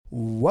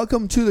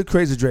Welcome to the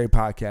Crazy Dre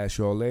Podcast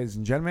Show, ladies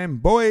and gentlemen,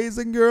 boys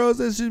and girls.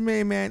 This is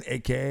me, man,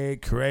 a.k.a.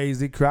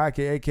 Crazy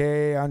Crockett,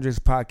 a.k.a. Andres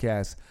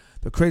Podcast.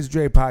 The Crazy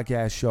Dre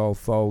Podcast Show,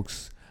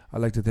 folks.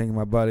 I'd like to thank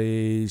my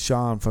buddy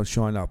Sean for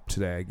showing up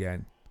today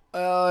again.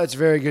 It's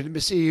very good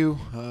to see you.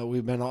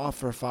 We've been off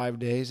for 5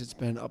 days. It's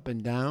been up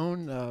and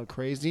down,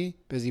 crazy,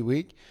 busy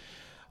week.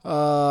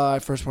 I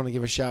first want to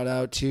give a shout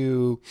out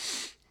to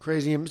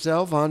Crazy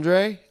himself,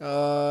 Andre.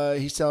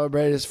 He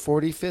celebrated his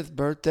 45th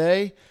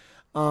birthday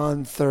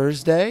on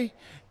Thursday,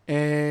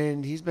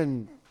 and he's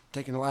been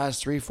taking the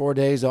last 3-4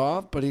 days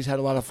off, but he's had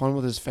a lot of fun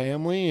with his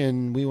family,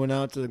 and we went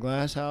out to the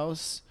Glass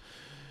House.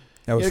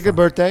 He had a good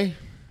birthday.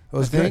 It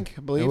was I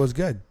believe. It was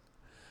good.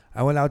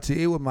 I went out to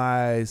eat with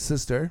my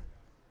sister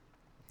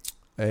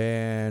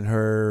and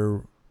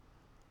her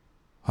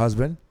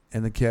husband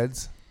and the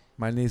kids,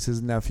 my nieces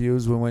and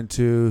nephews. We went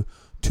to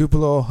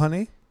Tupelo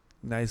Honey,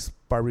 nice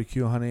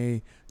barbecue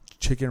honey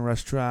chicken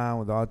restaurant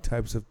with all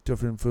types of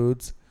different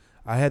foods.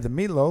 I had the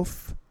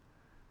meatloaf,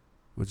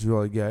 which was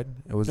really good.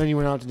 It was. Then you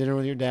went out to dinner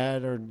with your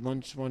dad or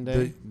lunch one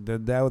day?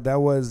 That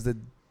was the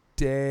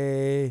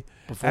day.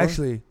 Before?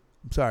 Actually,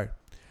 I'm sorry.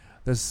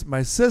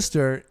 My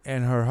sister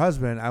and her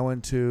husband, I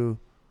went to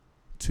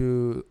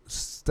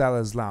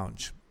Stella's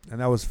Lounge, and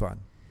that was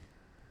fun.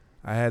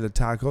 I had the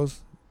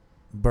tacos,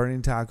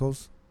 burning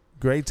tacos,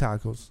 great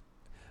tacos.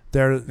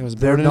 It was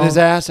burning his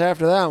ass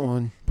after that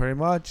one. Pretty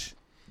much.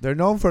 They're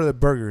known for the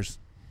burgers.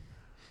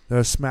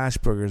 They're smash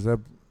burgers.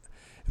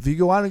 If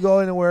you want to go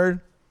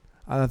anywhere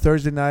on a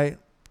Thursday night,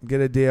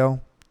 get a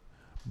deal,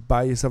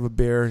 buy yourself a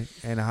beer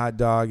and a hot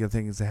dog. I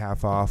think it's a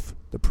half off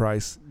the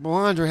price. Well,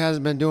 Andre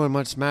hasn't been doing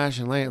much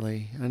smashing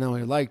lately. I know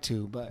he'd like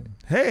to, but...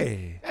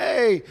 Hey!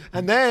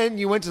 And then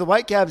you went to the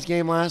Whitecaps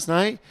game last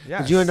night.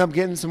 Yes. Did you end up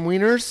getting some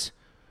wieners?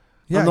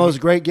 Yeah. On those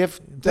great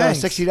gift, Thanks.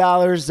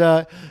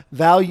 $60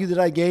 value that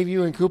I gave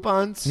you in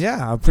coupons?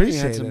 Yeah, I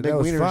appreciate some it. big That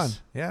was wieners. fun.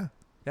 Yeah.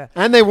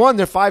 And they won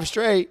their 5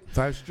 straight.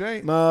 5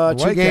 straight.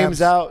 2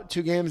 games out.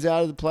 2 games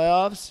out of the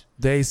playoffs.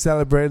 They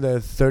celebrated the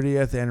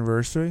 30th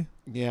anniversary.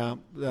 Yeah.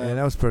 And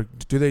that was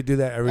do they do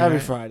that every night?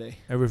 Friday.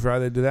 Every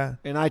Friday they do that?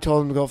 And I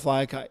told them to go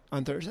fly a kite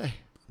on Thursday.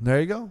 There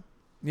you go.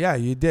 Yeah,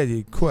 you did.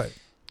 You quit.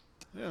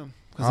 Yeah.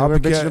 Because they were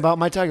bitching about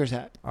my Tigers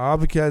hat. All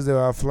because they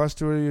were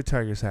flustered with your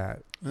Tigers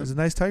hat. It was a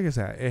nice Tigers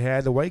hat. It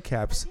had the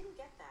Whitecaps. I didn't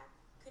get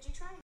that. Could you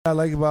try? What I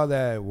like about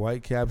that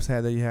Whitecaps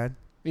hat that you had.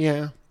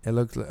 Yeah. It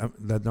looked like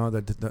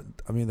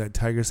the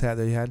Tigers hat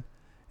that you had.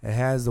 It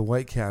has the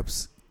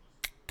Whitecaps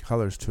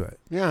colors to it.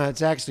 Yeah,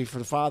 it's actually for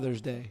the Father's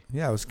Day.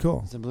 Yeah, it was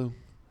cool. It's in blue.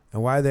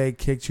 And why they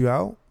kicked you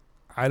out,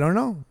 I don't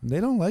know. They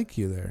don't like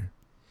you there.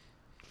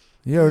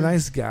 You're a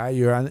nice guy.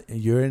 You're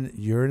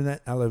in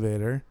that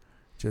elevator,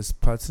 just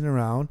putzing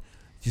around.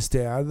 You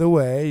stay out of the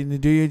way and you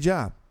do your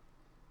job.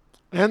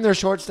 And they're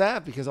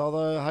short-staffed because all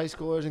the high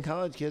schoolers and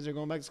college kids are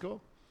going back to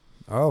school.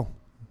 Oh.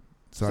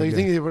 So you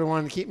think they would have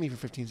wanted to keep me for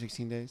 15,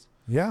 16 days?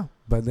 Yeah,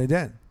 but they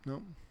didn't.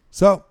 No.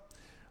 So,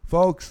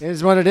 folks. It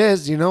is what it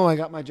is. You know, I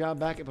got my job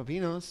back at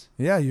Pepino's.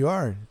 Yeah, you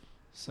are.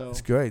 So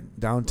it's great.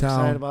 Downtown. I'm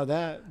excited about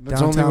that. But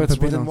Downtown it's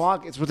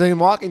Pepino's. within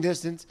walking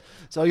distance.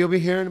 So you'll be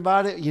hearing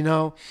about it. You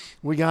know,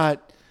 we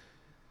got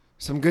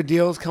some good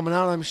deals coming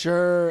out, I'm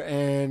sure.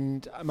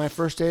 And my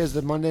first day is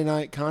the Monday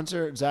night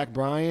concert. Zach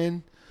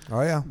Bryan.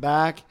 Oh, yeah.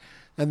 Back.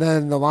 And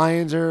then the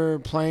Lions are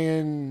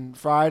playing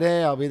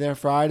Friday. I'll be there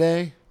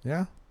Friday.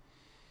 Yeah.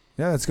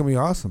 Yeah, that's going to be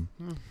awesome.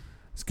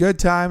 It's good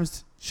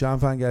times. Sean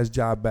Fine got his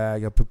job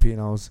back at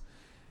Pepino's.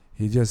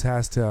 He just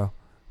has to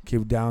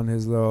keep down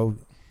his little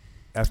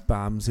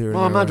F-bombs here.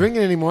 Well, I'm not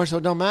drinking anymore, so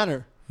it don't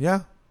matter.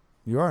 Yeah,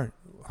 you are.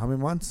 How many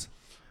months?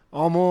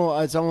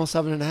 It's almost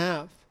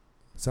 7.5.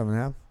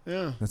 7.5?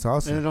 Yeah. That's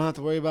awesome. And I don't have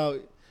to worry about,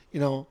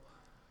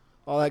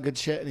 all that good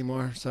shit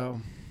anymore.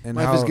 So and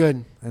life is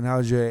good. And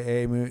how's your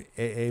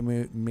AA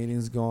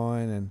meetings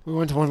going? And we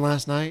went to one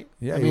last night.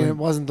 Yeah, it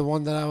wasn't the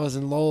one that I was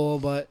in Lowell,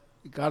 but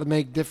you got to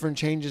make different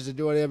changes to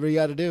do whatever you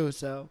got to do.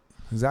 So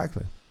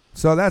exactly.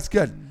 So that's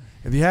good.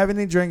 If you have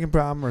any drinking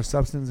problem or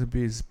substance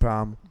abuse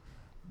problem,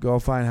 go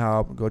find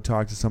help. Go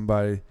talk to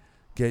somebody.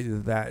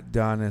 Get that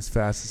done as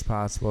fast as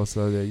possible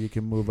so that you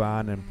can move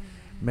on and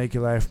make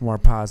your life more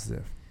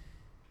positive.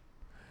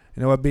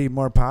 You know what would be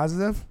more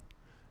positive?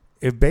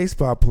 If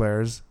baseball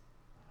players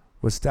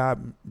would stop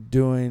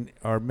doing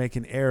or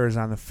making errors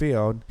on the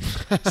field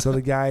so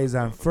the guys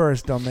on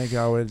first don't make it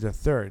all the way to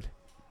third.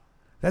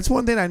 That's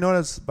one thing I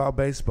noticed about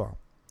baseball.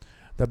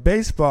 The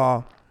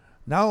baseball,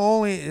 not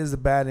only is the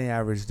batting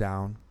average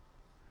down,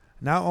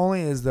 not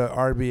only is the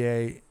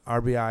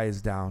RBI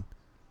is down,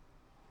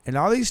 and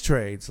all these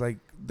trades, like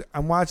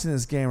I'm watching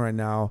this game right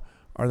now,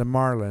 are the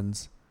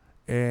Marlins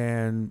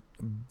and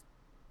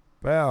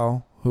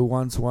Bell, who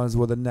once was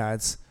with the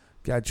Nets,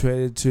 got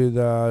traded to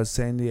the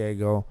San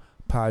Diego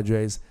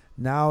Padres.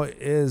 Now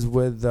is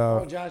with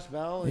the Josh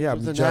Bell. Yeah,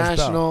 with the Josh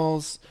Bell.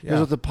 Nationals. Yeah. He was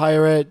with the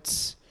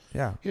Pirates.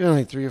 Yeah. He was on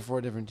like 3 or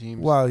 4 different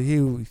teams. Well, he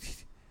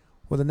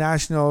with the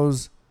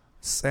Nationals,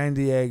 San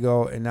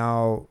Diego, and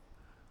now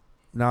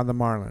the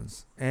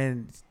Marlins.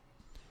 And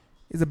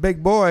he's a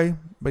big boy,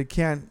 but he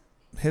can't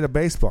hit a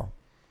baseball.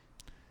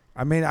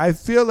 I mean, I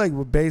feel like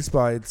with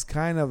baseball, it's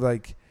kind of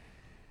like,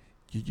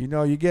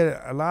 you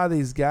get a lot of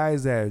these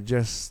guys that are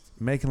just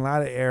making a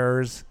lot of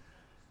errors.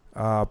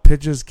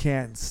 Pitchers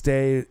can't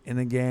stay in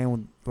a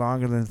game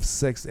longer than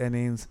 6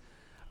 innings.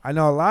 I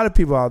know a lot of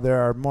people out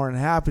there are more than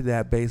happy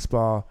that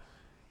baseball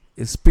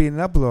is speeding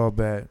up a little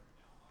bit,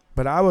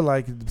 but I would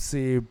like to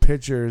see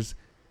pitchers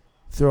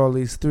throw at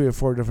least 3 or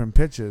 4 different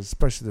pitches,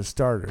 especially the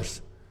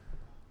starters.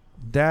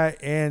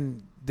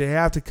 And they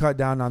have to cut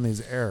down on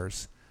these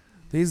errors.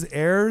 These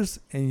errors,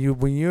 and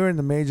when you're in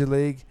the major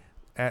league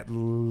at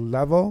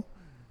level,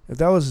 if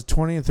that was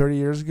 20 and 30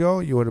 years ago,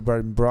 you would have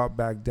been brought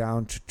back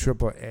down to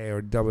AAA or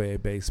AA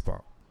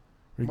baseball,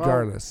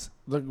 regardless.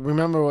 Well, look,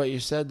 remember what you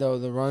said, though.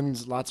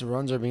 Lots of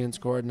runs are being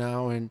scored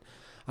now, and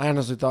I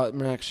honestly thought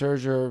Max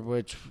Scherzer,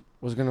 which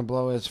was going to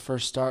blow his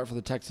first start for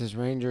the Texas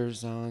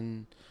Rangers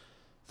on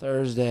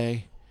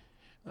Thursday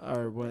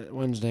or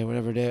Wednesday,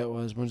 whatever day it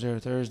was, Wednesday or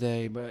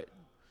Thursday, but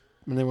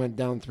when they went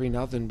down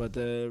 3-0, but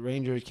the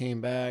Rangers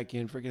came back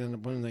and freaking ended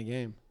up winning that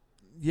game.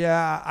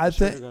 Yeah, I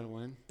think.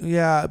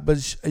 Yeah, but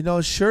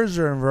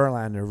Scherzer and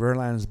Verlander.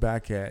 Verlander's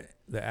back at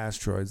the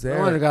Astros.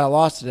 Verlander got a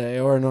loss today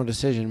or no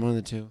decision, one of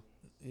the two.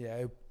 Yeah,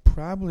 it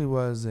probably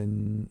was.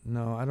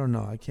 No, I don't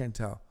know. I can't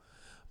tell.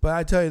 But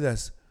I tell you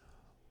this,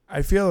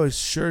 I feel like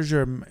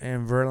Scherzer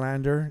and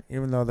Verlander,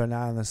 even though they're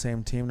not on the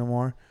same team no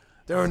more,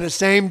 they're in the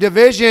same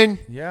division.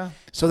 Yeah.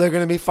 So they're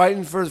going to be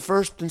fighting for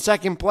first and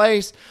second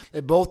place.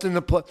 They're both in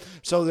the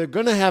so they're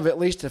going to have at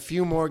least a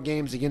few more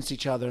games against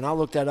each other. And I'll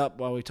look that up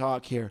while we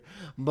talk here.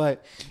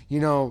 But,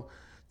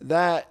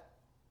 that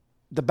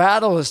the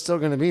battle is still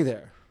going to be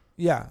there.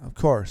 Yeah, of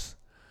course.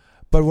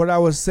 But what I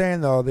was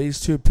saying, though, these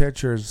two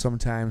pitchers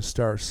sometimes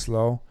start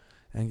slow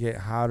and get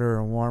hotter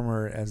and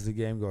warmer as the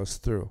game goes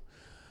through.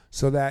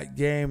 So that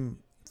game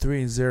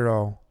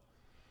 3-0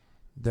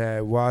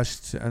 that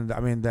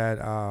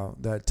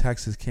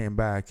Texas came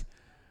back,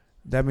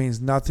 that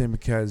means nothing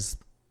because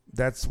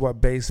that's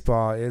what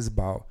baseball is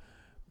about.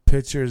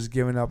 Pitchers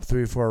giving up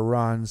 3 or 4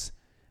 runs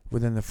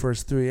within the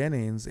first 3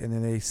 innings, and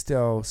then they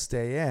still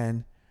stay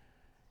in,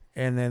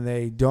 and then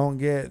they don't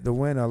get the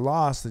win or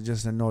loss, they're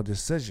just a no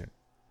decision.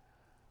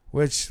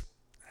 Which,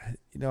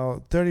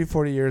 30,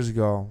 40 years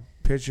ago,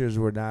 pitchers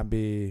would not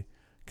be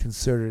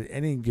considered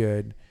any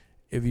good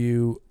if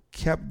you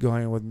kept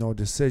going with no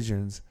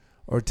decisions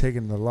or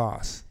taking the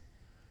loss.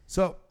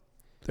 So,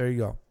 there you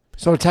go.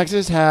 So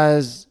Texas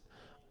and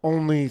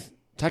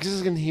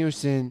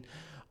Houston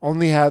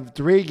only have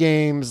 3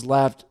 games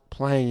left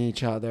playing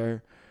each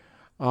other.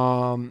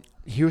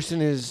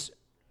 Houston is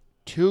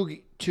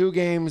two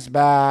games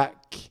back.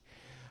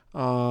 3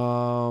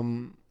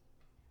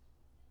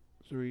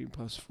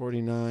 plus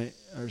 49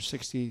 or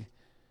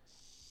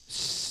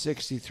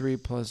 63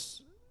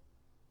 plus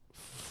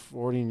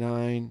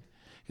 49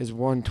 is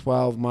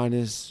 112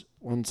 minus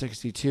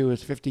 162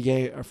 is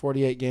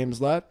 48 games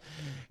left,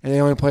 and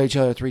they only play each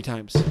other 3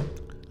 times.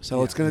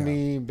 So it's going to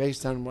be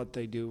based on what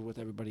they do with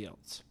everybody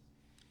else.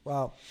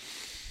 Well,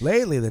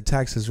 lately the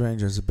Texas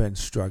Rangers have been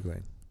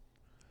struggling,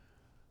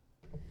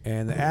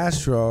 and the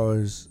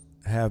Astros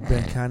have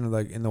been kind of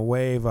like in the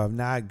wave of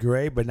not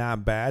great but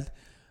not bad.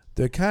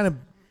 They're kind of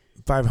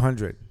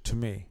 500 to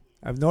me.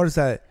 I've noticed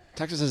that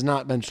Texas has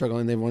not been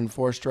struggling. They've won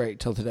 4 straight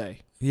till today.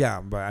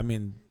 Yeah, but I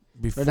mean,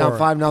 before they're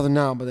down 5-0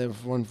 now, but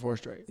they've won 4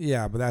 straight.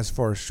 Yeah, but that's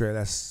 4 straight.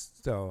 That's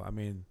still,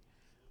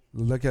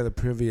 look at the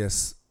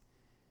previous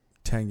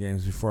 10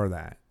 games before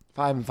that.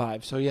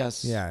 5-5. So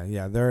yes.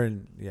 Yeah, they're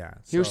in. Yeah,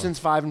 Houston's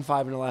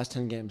 5-5 in the last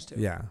 10 games too.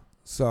 Yeah,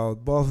 so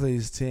both of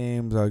these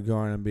teams are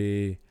going to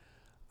be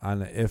on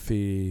the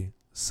iffy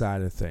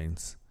side of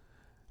things.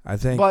 I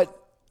think, but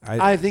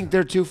I think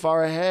they're too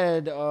far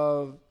ahead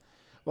of.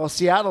 Well,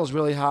 Seattle's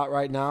really hot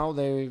right now.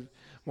 They've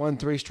won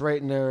 3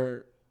 straight, and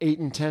they're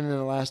 8-10 in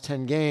the last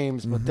 10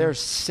 games, but they're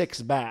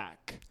 6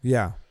 back.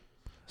 Yeah.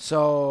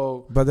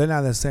 So. But they're not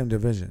in the same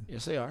division.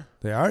 Yes, they are.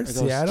 They are?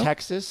 Seattle?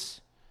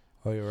 Texas.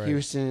 Oh, you're right.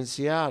 Houston and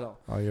Seattle.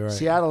 Oh, you're right.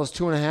 Seattle is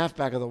 2.5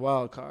 back of the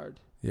wild card.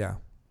 Yeah.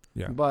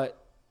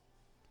 But,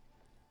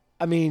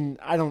 I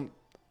don't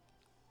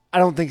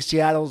think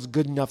Seattle's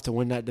good enough to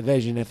win that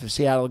division. If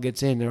Seattle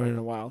gets in, they're in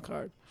a wild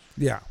card.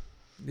 Yeah.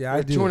 Yeah,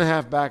 I do.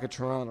 2.5 back of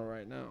Toronto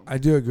right now. I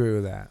do agree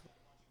with that.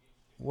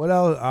 What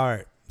else? All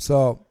right.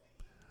 So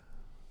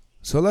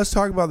let's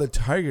talk about the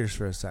Tigers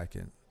for a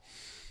second.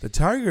 The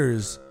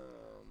Tigers,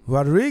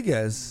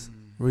 Rodriguez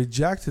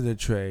rejected the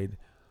trade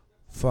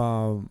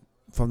from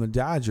the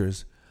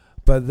Dodgers,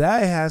 but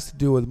that has to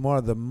do with more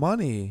of the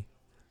money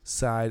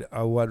side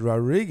of what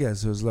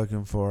Rodriguez was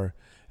looking for,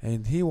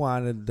 and he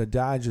wanted the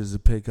Dodgers to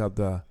pick up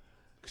the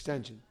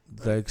extension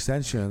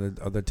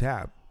of the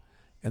tap,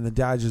 and the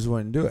Dodgers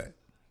wouldn't do it.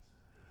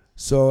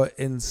 So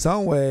in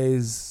some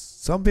ways,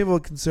 some people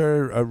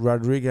consider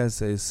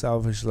Rodriguez a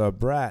selfish little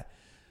brat,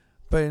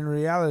 but in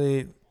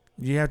reality,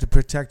 you have to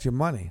protect your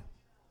money.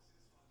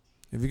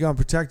 If you're going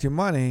to protect your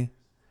money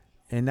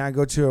and not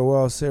go to a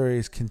World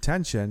Series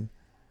contention,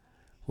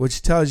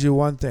 which tells you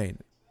one thing,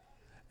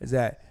 is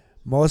that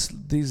most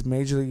of these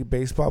Major League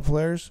Baseball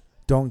players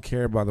don't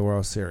care about the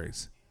World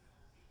Series.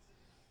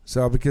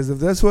 So because if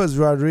this was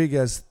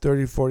Rodriguez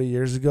 30, 40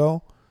 years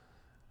ago,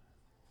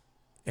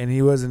 and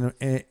he was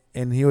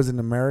an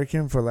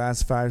American for the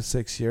last 5,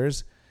 6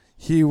 years,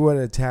 he would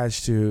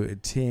attach to a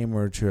team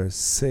or to a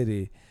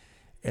city,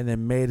 and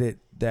then made it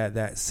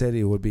that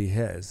city would be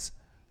his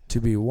to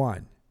be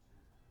one.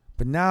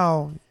 But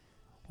now,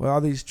 with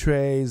all these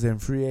trades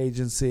and free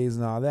agencies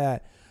and all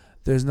that,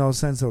 there's no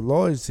sense of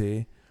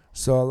loyalty.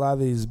 So a lot of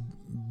these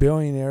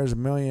billionaires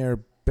and millionaire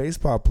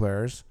baseball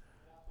players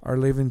are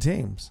leaving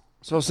teams.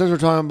 So since we're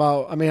talking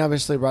about,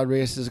 obviously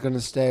Rodriguez is going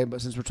to stay,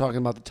 but since we're talking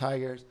about the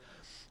Tigers,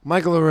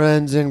 Michael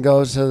Lorenzen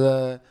goes to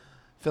the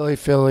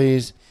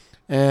Phillies,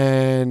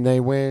 and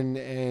they win,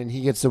 and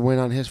he gets the win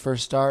on his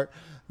first start.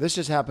 This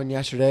just happened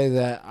yesterday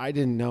that I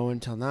didn't know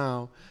until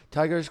now.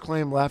 Tigers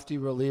claim lefty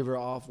reliever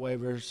off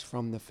waivers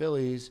from the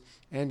Phillies.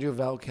 Andrew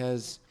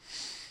Velquez,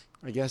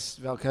 I guess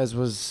Velquez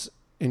was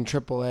in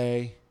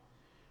AAA,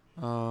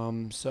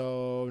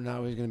 so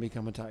now he's going to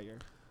become a Tiger.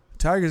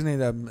 Tigers need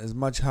as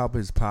much help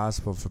as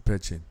possible for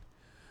pitching.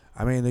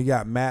 They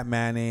got Matt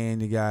Manning,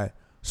 you got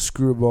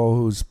Screwball,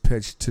 who's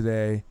pitched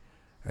today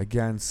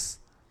against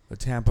the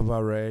Tampa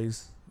Bay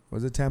Rays.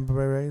 Was it Tampa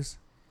Bay Rays?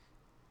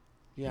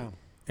 Yeah.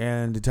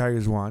 And the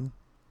Tigers won.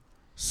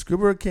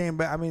 Screwball came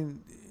back.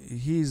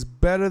 He's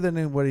better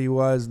than what he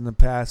was in the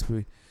past.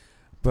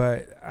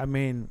 But,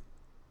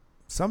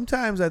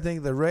 sometimes I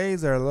think the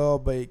Rays are a little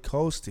bit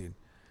coasting.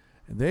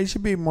 And they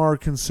should be more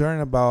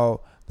concerned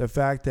about the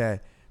fact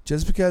that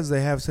just because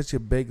they have such a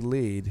big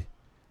lead,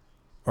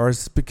 or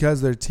it's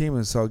because their team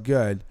is so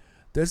good,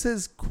 this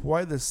is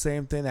quite the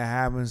same thing that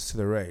happens to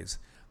the Rays.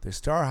 They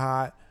start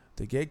hot,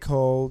 they get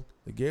cold,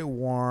 they get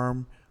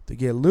warm, they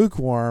get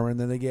lukewarm, and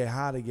then they get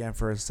hot again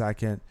for a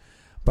second.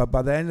 But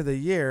by the end of the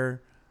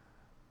year,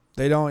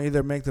 they don't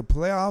either make the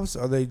playoffs,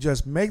 or they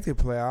just make the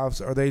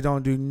playoffs, or they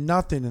don't do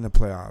nothing in the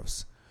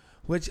playoffs.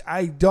 Which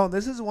I don't.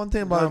 This is one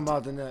thing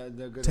about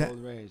the good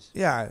old Rays.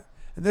 Yeah,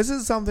 and this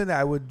is something that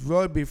I would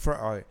really be for.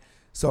 All right,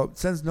 so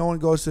since no one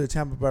goes to the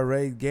Tampa Bay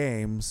Rays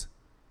games,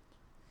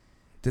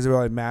 does it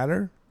really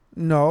matter?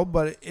 No,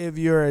 but if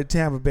you're a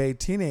Tampa Bay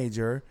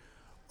teenager,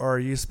 or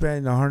you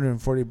spend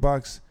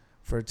 $140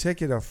 for a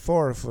ticket of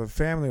 4 for a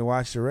family to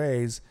watch the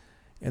Rays,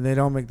 and they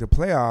don't make the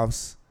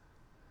playoffs,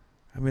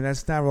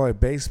 that's not really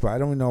baseball. I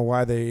don't even know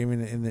why they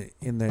even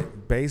in the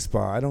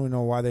baseball. I don't even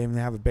know why they even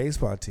have a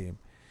baseball team.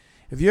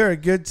 If you're a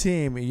good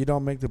team and you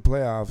don't make the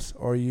playoffs,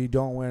 or you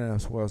don't win a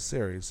World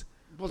Series,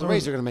 well, the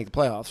Rays are going to make the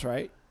playoffs,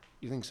 right?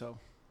 You think so?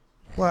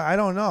 Well, I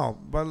don't know.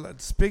 But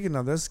speaking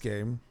of this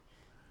game,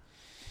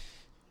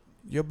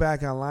 you're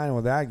back online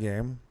with that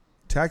game.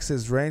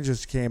 Texas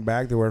Rangers came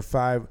back. They were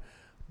five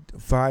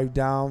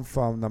down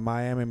from the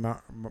Miami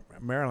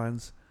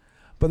Marlins.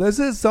 But this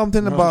is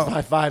something about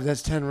 5-5.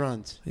 That's 10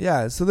 runs.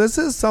 Yeah. So this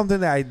is something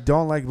that I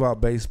don't like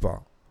about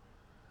baseball.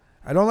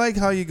 I don't like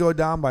how you go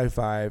down by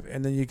 5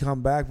 and then you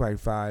come back by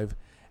 5,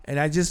 and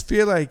I just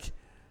feel like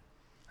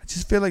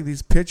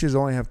these pitchers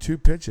only have 2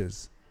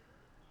 pitches.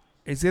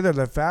 It's either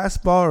the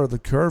fastball or the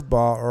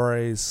curveball or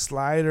a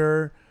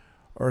slider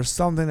or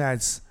something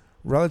that's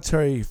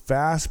relatively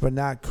fast but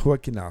not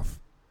quick enough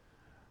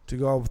to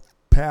go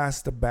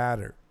past the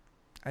batter.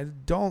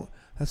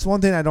 That's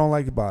one thing I don't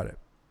like about it.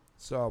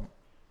 So,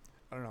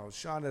 I don't know.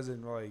 Sean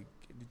doesn't really.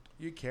 Do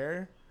you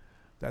care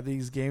that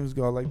these games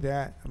go like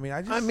that?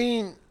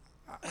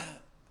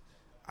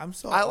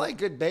 I like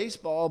good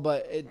baseball,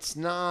 but it's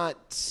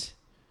not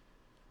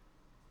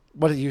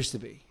what it used to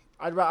be.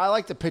 I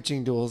like the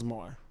pitching duels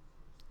more.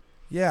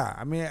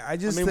 Yeah,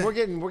 we're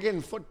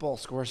getting football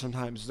scores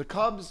sometimes. The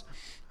Cubs.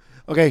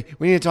 Okay,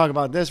 we need to talk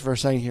about this for a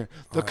second here.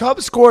 The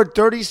Cubs scored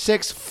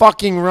 36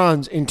 fucking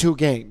runs in 2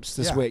 games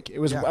this week. It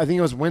was I think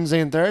it was Wednesday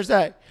and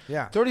Thursday.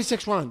 Yeah.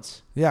 36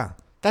 runs. Yeah.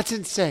 That's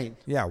insane.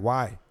 Yeah,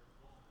 why?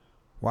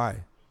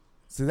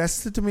 See,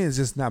 that's to me is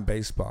just not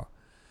baseball.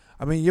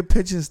 Your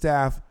pitching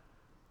staff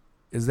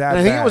is that. And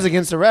I think bad. it was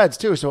against the Reds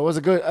too, so it was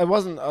a good. It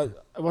wasn't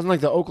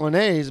like the Oakland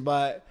A's,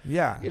 but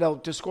yeah,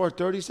 to score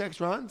 36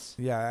 runs.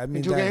 Yeah,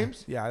 in 2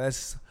 games. Yeah,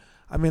 that's.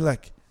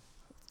 Like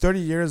 30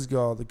 years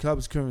ago, the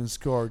Cubs couldn't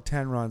score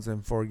 10 runs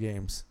in 4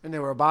 games, and they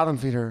were a bottom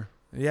feeder.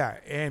 Yeah,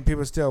 and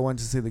people still went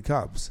to see the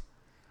Cubs,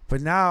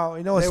 but now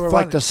it's they were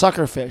fun. like the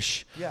sucker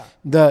fish. Yeah,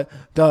 the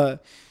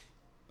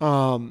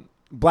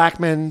black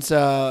man's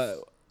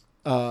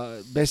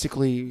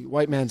basically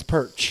white man's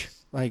perch.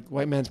 Like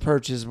white man's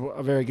perch is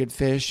a very good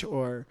fish,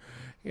 or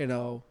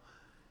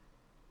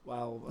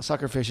while a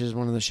sucker fish is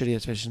one of the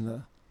shittiest fish in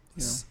the.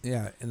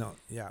 Yeah,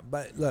 yeah.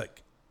 But look,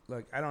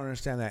 I don't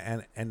understand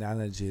that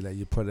analogy that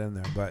you put in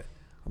there, but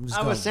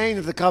I was saying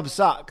that the Cubs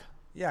suck.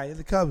 Yeah,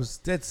 the Cubs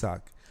did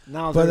suck.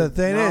 Now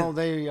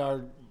they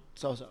are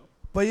so-so.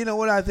 But you know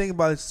what I think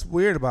about? It's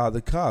weird about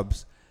the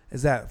Cubs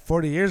is that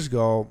 40 years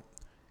ago,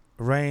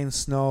 rain,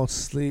 snow,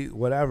 sleet,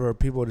 whatever,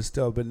 people would have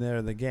still been there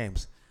in the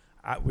games.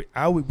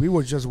 We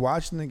were just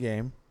watching the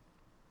game,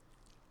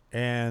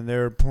 and they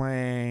were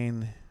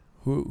playing.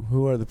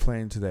 Who are they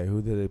playing today?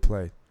 Who did they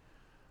play?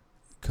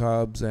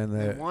 Cubs and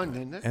they won,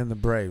 didn't they? And the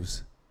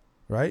Braves,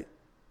 right?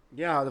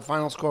 Yeah, the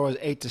final score was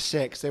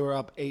 8-6. They were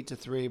up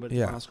 8-3, but the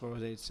Yeah. final score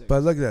was 8-6.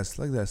 But look at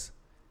this.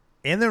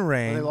 In the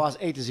rain. And they lost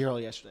 8-0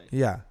 yesterday.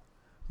 Yeah.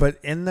 But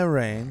in the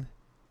rain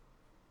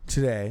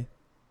today,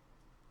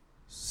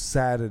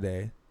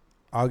 Saturday,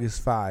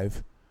 August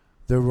 5,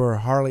 there were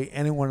hardly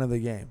anyone in the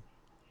game.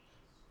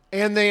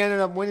 And they ended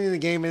up winning the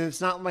game, and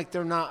it's not like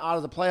they're not out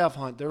of the playoff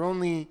hunt. They're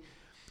only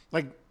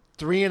like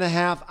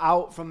 3.5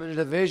 out from the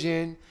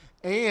division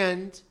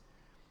and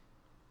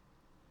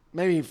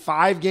maybe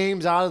 5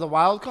 games out of the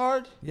wild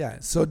card. Yeah.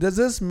 So does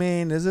this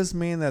mean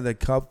that the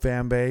Cub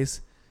fan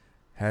base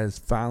has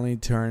finally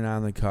turned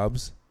on the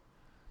Cubs?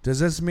 Does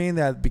this mean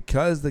that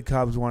because the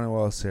Cubs won a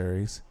World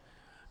Series,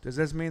 does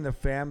this mean the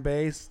fan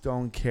base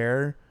don't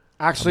care?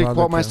 Actually, about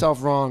quote the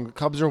myself wrong. The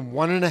Cubs are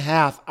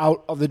 1.5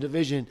 out of the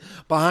division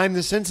behind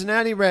the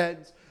Cincinnati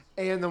Reds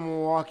and the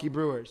Milwaukee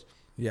Brewers.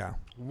 Yeah.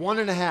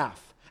 1.5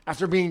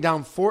 after being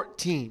down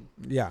 14.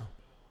 Yeah.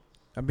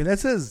 I mean,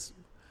 it's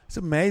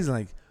amazing.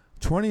 Like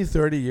 20,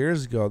 30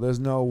 years ago, there's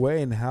no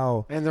way in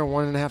hell. And they're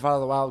 1.5 out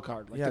of the wild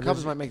card. Like Yeah, the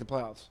Cubs there's- might make the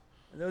playoffs.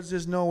 There's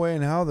just no way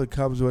in hell the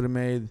Cubs would have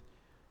made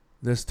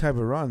this type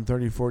of run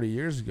 30, 40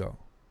 years ago.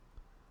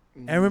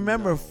 And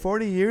remember, No.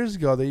 40 years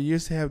ago, they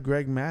used to have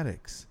Greg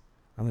Maddux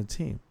on the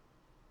team.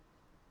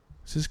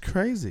 It's just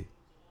crazy.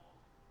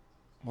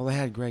 Well, they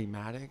had Greg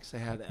Maddux. They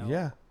had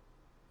Yeah.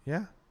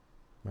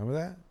 Remember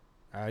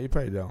that? You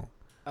probably don't.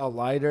 L.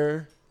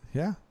 Leiter.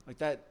 Yeah. Like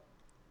that.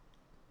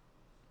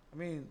 I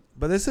mean,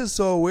 but this is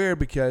so weird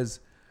because,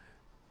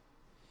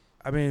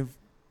 I mean,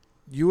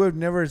 you have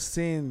never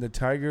seen the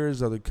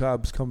Tigers or the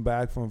Cubs come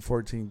back from a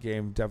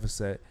 14-game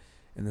deficit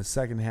in the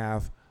second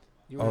half.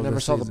 You of never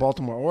the saw the season.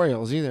 Baltimore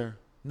Orioles either.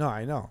 No,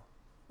 I know.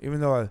 Even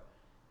though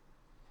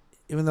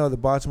the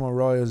Baltimore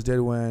Orioles did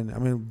win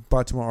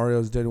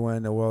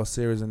the World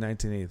Series in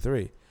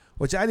 1983,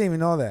 which I didn't even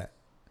know that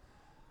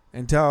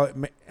until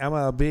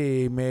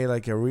MLB made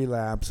like a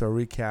relapse or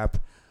recap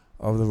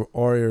of the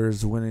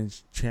Orioles winning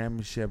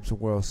championships and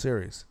World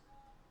Series.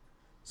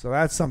 So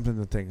that's something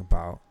to think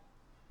about.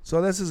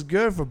 So this is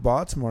good for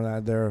Baltimore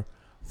that they're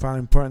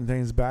finally putting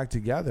things back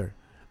together.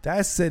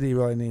 That city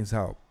really needs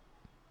help.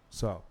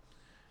 So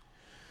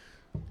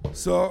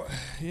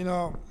you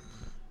know,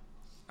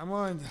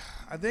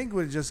 I think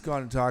we're just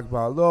going to talk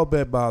about a little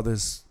bit about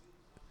this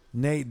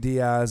Nate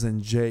Diaz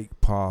and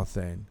Jake Paul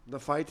thing. The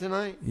fight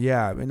tonight?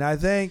 Yeah, and I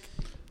think,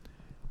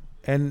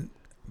 and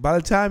by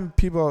the time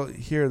people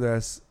hear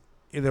this,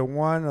 either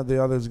one or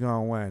the other is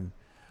going to win.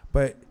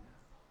 But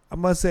I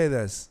must say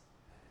this.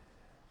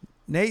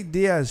 Nate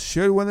Diaz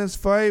should win this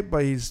fight,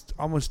 but he's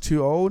almost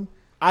too old.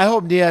 I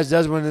hope Diaz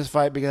does win this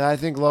fight because I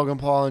think Logan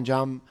Paul and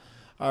John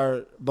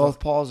are both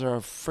Pauls are a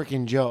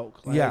freaking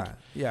joke. Like,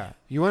 Yeah.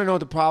 You want to know what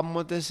the problem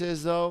with this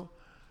is, though?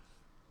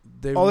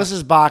 They This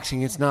is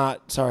boxing. It's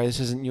not. Sorry, this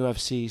isn't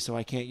UFC, so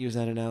I can't use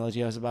that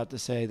analogy. I was about to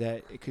say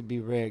that it could be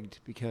rigged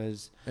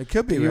because It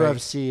could be the right.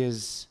 UFC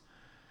is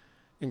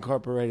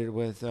incorporated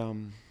with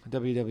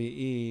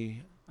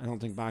WWE. I don't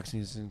think boxing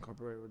is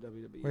incorporated with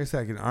WWE. Wait a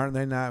second. Aren't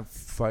they not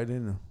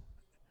fighting?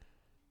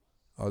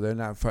 Oh, they're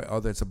not fight. Oh,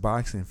 that's a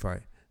boxing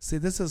fight. See,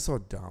 this is so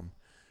dumb.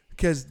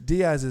 Because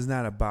Diaz is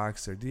not a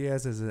boxer.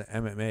 Diaz is an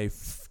MMA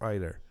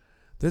fighter.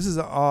 This is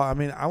all. I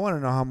mean, I want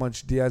to know how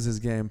much Diaz is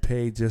getting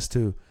paid just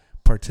to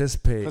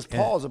participate. Because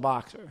Paul is a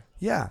boxer.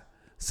 Yeah.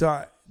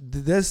 So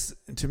this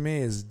to me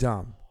is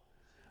dumb.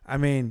 I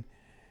mean,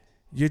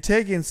 you're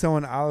taking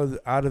someone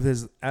out of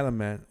his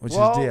element, which is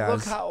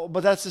Diaz.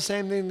 But that's the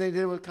same thing they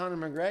did with Conor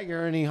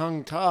McGregor, and he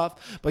hung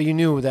tough. But you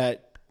knew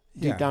that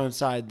deep down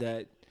inside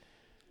that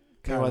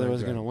Mayweather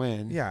was going to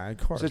win. Yeah, of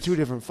course. It's a 2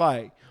 different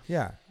fight.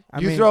 Yeah.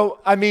 If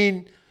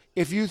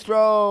you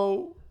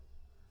throw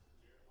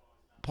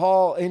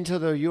Paul into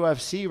the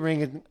UFC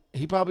ring,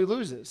 he probably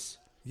loses.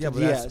 Yeah, to but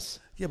Diaz.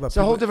 but It's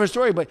a whole different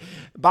story. But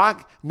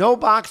no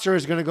boxer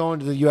is going to go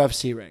into the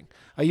UFC ring.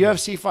 A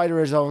UFC fighter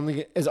is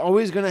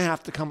always going to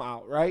have to come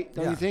out, right?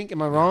 Don't you think?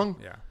 Am I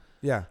wrong?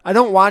 Yeah. I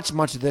don't watch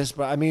much of this,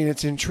 but I mean,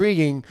 it's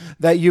intriguing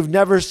that you've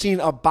never seen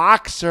a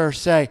boxer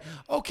say,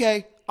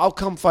 "Okay, I'll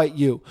come fight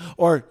you,"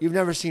 or you've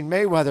never seen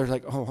Mayweather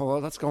like, "Oh, well,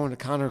 let's go into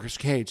Conor's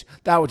cage."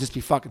 That would just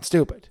be fucking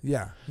stupid.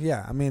 Yeah.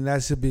 I mean,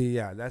 that should be,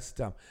 that's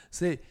dumb.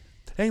 See,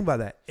 think about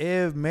that.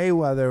 If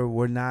Mayweather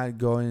were not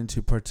going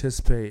to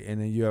participate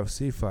in a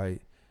UFC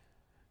fight,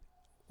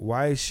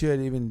 why should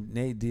even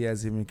Nate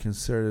Diaz even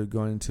consider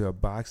going into a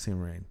boxing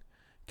ring?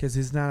 Because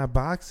he's not a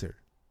boxer.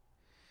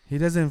 He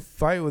doesn't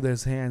fight with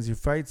his hands. He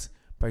fights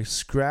by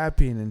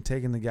scrapping and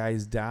taking the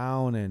guys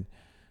down and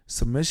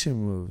submission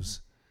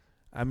moves.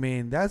 I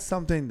mean, that's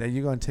something that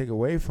you're going to take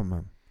away from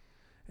him.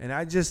 And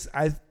I just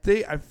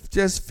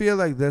feel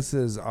like this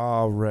is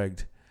all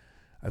rigged.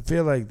 I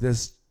feel like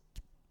this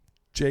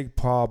Jake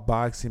Paul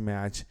boxing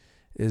match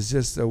is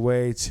just a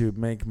way to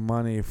make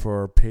money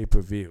for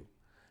pay-per-view.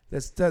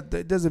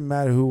 It doesn't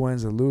matter who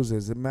wins or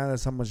loses. It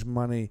matters how much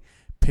money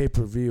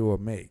pay-per-view will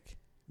make.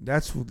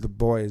 That's what the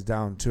boy is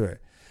down to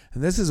it.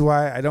 And this is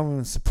why I don't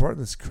even support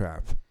this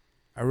crap.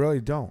 I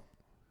really don't.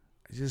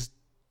 I just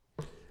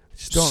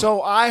don't.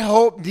 So I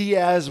hope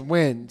Diaz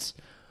wins.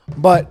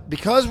 But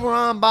because we're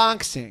on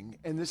boxing,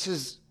 and this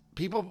is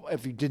people,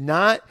 if you did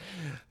not,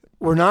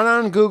 we're not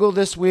on Google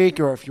this week,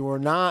 or if you were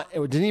not, it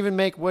didn't even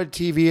make Wood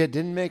TV, it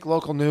didn't make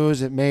local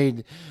news, it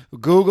made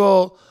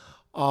Google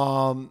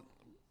and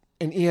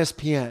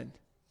ESPN.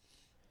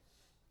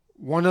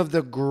 One of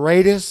the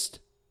greatest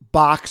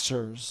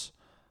boxers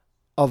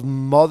of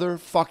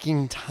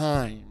motherfucking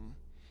time,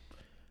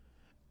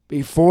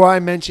 before I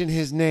mention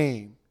his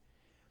name,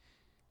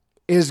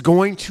 is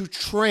going to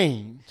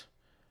train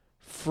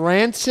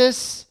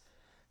Francis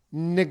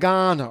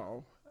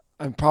Ngannou.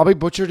 I probably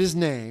butchered his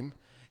name.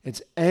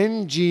 It's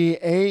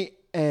Ngannou.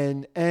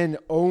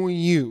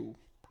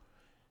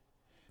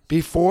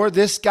 Before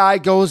this guy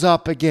goes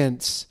up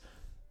against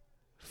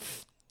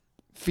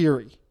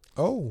Fury.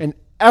 Oh. And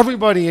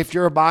everybody, if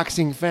you're a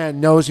boxing fan,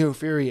 knows who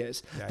Fury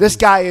is. Yeah, this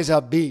guy is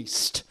a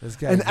beast.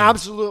 An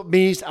absolute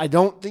beast. I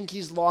don't think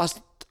he's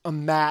lost a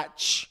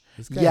match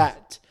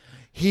yet.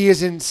 He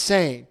is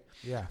insane.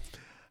 Yeah.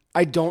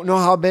 I don't know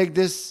how big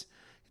this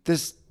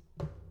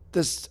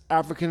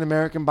African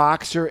American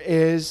boxer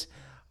is,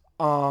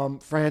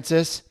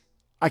 Francis.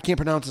 I can't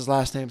pronounce his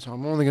last name, so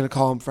I'm only going to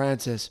call him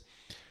Francis.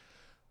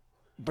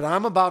 But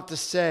I'm about to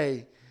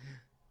say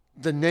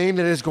the name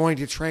that is going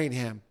to train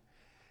him.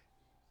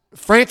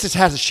 Francis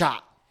has a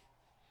shot.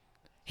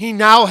 He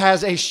now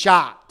has a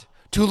shot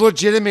to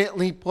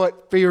legitimately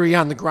put Fury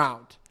on the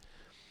ground.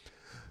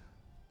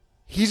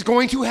 He's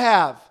going to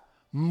have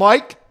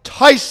Mike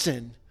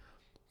Tyson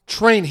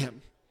train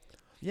him.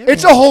 Yeah,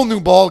 it's a whole new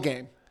ball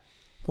game.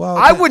 Well,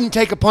 I wouldn't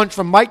take a punch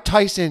from Mike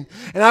Tyson,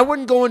 and I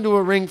wouldn't go into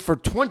a ring for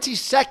 20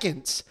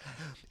 seconds,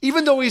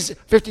 even though he's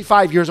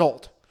 55 years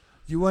old.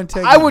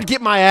 I would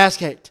get my ass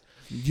kicked.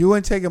 You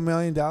wouldn't take $1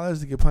 million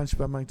to get punched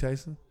by Mike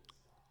Tyson?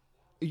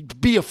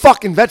 Be a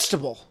fucking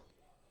vegetable.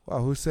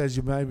 Well, who says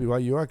you might be? Well,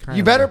 you are kind of.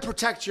 You better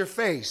protect your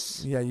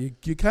face. Yeah,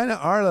 you kind of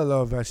are a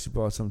little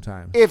vegetable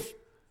sometimes. If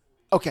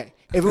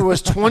it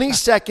was 20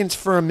 seconds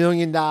for $1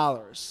 million,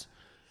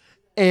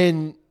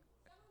 and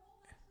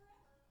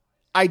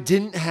I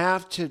didn't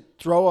have to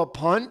throw a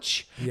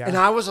punch, and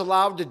I was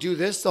allowed to do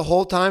this the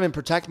whole time and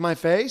protect my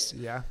face,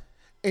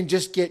 and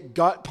just get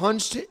gut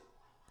punched,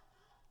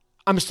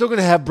 I'm still going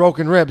to have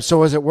broken ribs.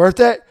 So is it worth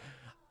it?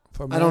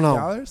 For $1 million? I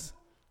don't know.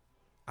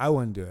 I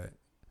wouldn't do it.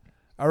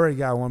 I already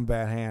got one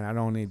bad hand. I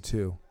don't need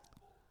two.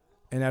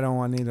 And I don't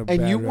want to need a bad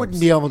And you ribs. wouldn't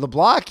be able to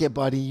block it,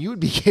 buddy. You'd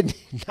be getting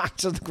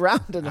knocked to the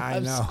ground on the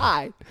left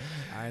side.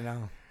 I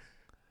know.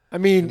 I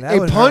mean,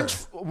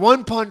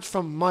 one punch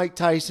from Mike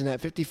Tyson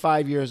at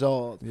 55 years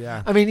old.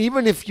 Yeah. I mean,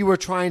 even if you were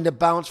trying to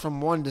bounce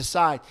from one to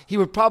side, he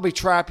would probably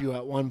trap you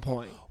at one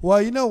point.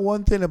 Well, you know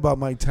one thing about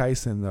Mike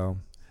Tyson, though,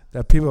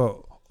 that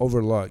people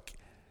overlook,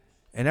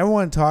 and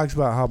everyone talks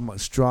about how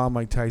much strong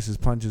Mike Tyson's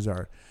punches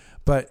are,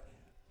 but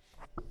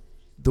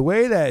the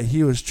way that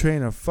he was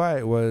trained to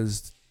fight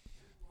was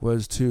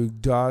to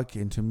duck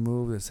and to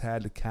move his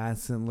head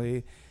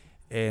constantly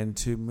and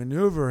to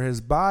maneuver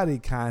his body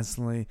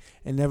constantly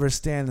and never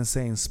stay in the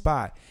same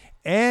spot.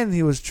 And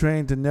he was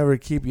trained to never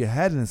keep your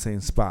head in the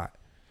same spot.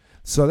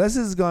 So this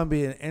is going to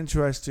be an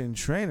interesting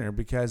trainer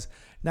because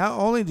not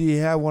only do you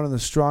have one of the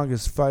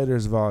strongest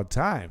fighters of all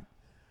time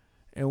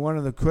and one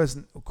of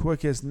the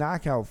quickest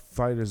knockout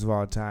fighters of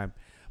all time,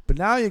 but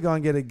now you're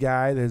going to get a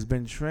guy that has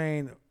been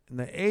trained in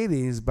the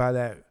 80s by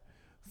that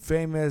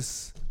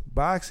famous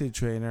boxing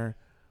trainer.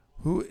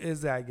 Who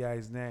is that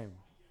guy's name?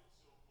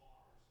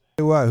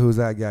 Who's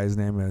that guy's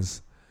name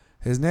is?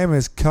 His name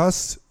is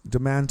Cus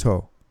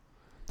D'Amato.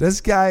 This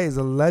guy is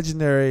a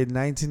legendary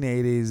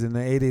 1980s. In the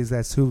 80s,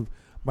 that's who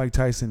Mike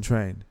Tyson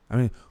trained. I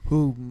mean,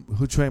 who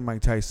trained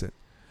Mike Tyson.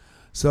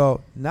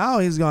 So now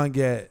he's going to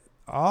get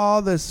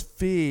all this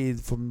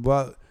feed from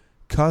what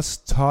Cus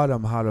taught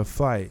him how to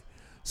fight.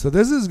 So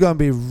this is going to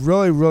be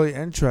really, really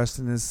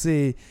interesting to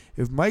see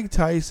if Mike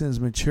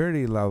Tyson's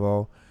maturity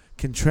level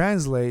can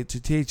translate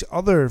to teach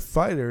other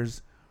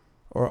fighters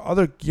or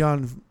other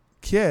young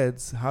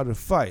kids how to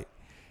fight.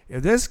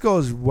 If this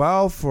goes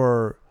well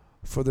for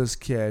this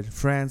kid,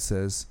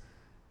 Francis,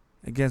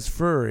 against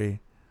Fury,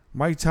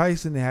 Mike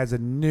Tyson has a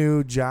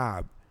new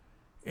job.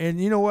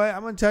 And you know what?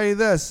 I'm going to tell you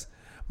this.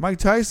 Mike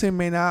Tyson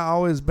may not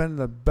always been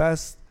the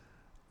best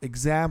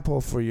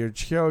example for your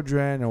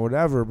children or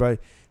whatever, but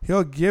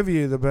he'll give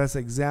you the best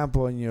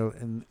example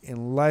in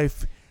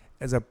life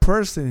as a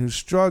person who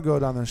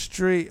struggled on the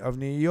street of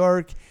New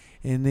York,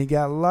 and he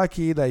got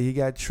lucky that he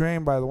got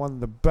trained by one of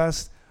the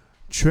best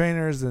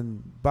trainers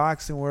in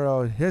boxing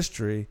world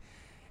history.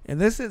 And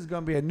this is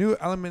going to be a new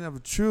element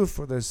of truth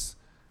for this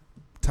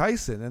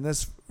Tyson. And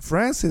this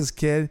Francis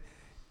kid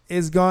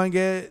is going to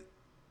get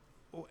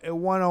a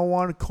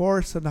one-on-one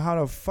course on how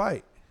to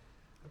fight.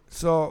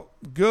 So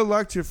good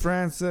luck to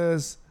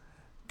Francis.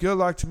 Good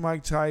luck to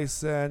Mike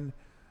Tyson.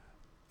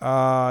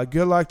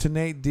 Good luck to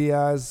Nate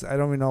Diaz. I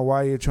don't even know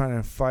why you're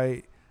trying to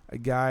fight a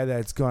guy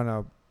that's going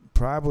to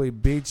probably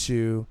beat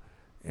you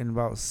in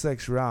about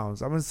 6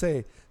 rounds. I'm going to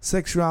say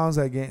 6 rounds,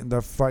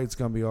 the fight's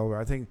going to be over.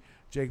 I think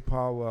Jake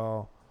Paul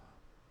will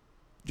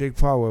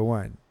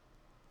win.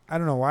 I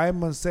don't know why I'm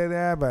going to say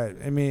that, but,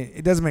 I mean,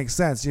 it doesn't make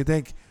sense. You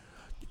think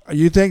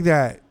You think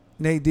that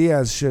Nate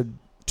Diaz should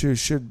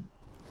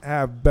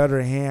have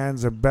better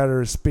hands or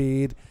better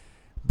speed,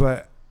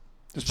 but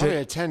there's probably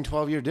a 10,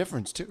 12-year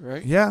difference too,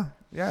 right? Yeah.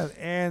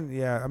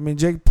 I mean,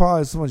 Jake Paul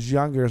is so much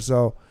younger,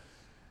 so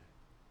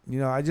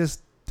I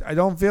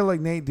don't feel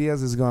like Nate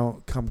Diaz is going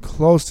to come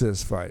close to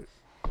this fight.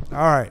 All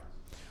right,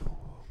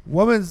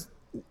 Women's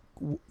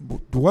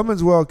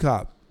World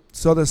Cup.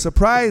 So the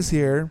surprise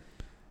here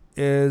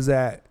is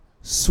that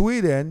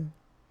Sweden,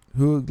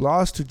 who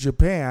lost to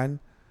Japan,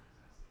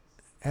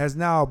 has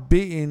now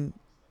beaten.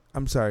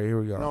 I'm sorry. Here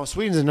we go. No,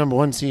 Sweden's the number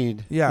 1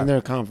 seed in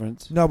their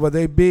conference. No, but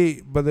they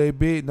beat.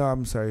 No,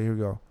 I'm sorry. Here we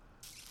go.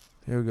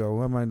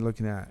 What am I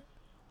looking at?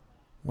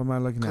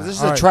 Because this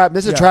is a trap.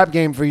 This is a trap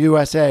game for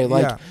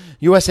USA.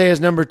 USA is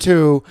number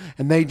 2,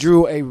 and they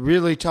drew a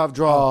really tough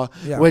draw,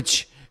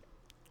 which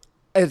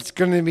it's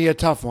going to be a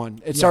tough one.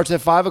 It starts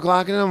at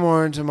 5:00 in the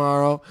morning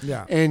tomorrow.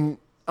 Yeah, and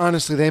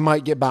honestly, they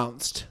might get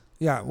bounced.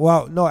 Yeah.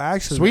 Well, no,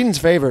 actually, Sweden's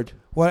favored.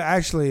 Well,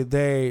 actually,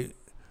 the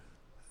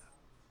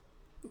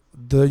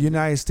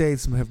United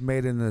States have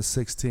made it in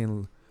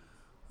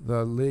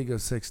the League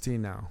of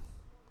 16 now.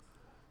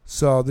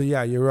 So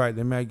you're right.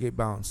 They might get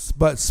bounced,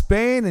 but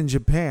Spain and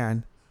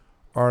Japan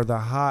are the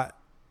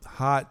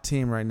hot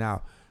team right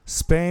now.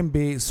 Spain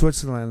beat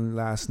Switzerland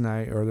last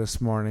night or this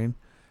morning,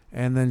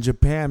 and then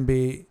Japan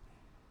beat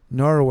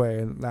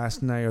Norway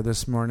last night or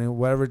this morning.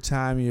 Whatever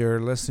time you're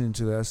listening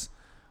to this,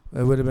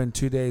 it would have been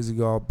 2 days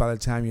ago by the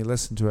time you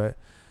listen to it.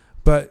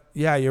 But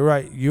yeah, you're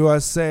right.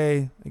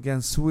 USA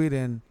against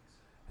Sweden.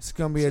 It's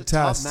going to be a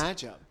test. Tough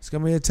matchup. It's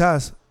going to be a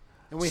test.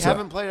 And we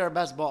haven't played our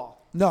best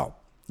ball. No,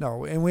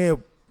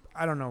 and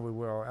I don't know if we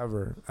will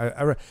ever.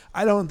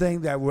 I don't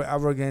think that we're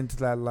ever getting to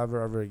that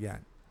level ever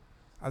again.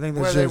 I think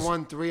where they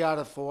won 3 out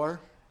of 4.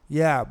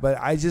 Yeah, but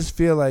I just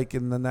feel like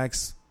in the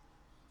next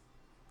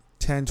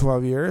 10,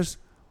 12 years,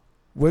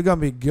 we're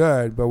gonna be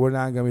good, but we're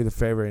not gonna be the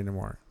favorite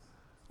anymore.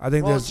 I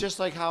think. Well, it's just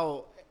like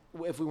how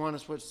if we want to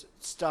switch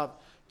stuff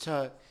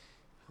to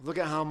look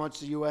at how much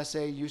the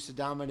USA used to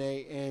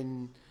dominate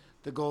in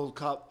the gold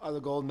cup or the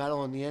gold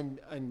medal in the end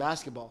in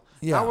basketball.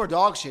 Yeah. Now we're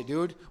dog shit,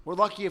 dude. We're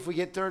lucky if we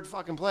get 3rd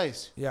fucking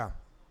place. Yeah.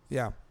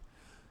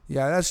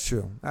 That's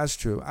true.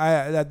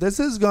 This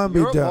is gonna be.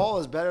 Europe ball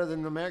is better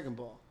than the American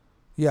ball.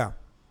 Yeah.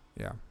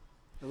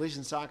 At least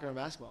in soccer and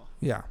basketball.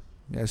 Yeah,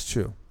 that's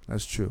true.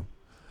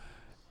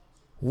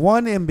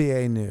 One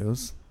NBA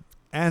news: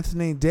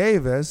 Anthony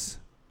Davis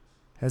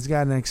has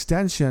got an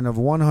extension of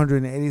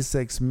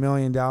 $186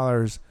 million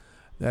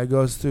that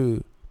goes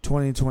through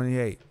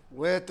 2028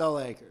 with the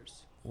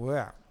Lakers.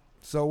 Yeah.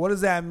 So what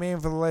does that mean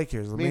for the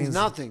Lakers? It means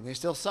nothing. They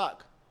still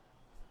suck.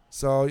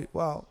 So, you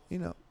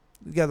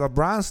got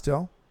LeBron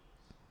still.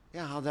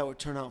 Yeah, how that would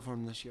turn out for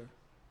him this year.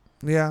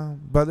 Yeah,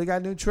 but they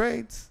got new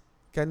trades,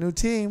 got a new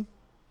team,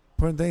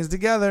 putting things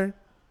together.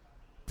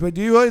 But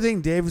do you really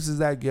think Davis is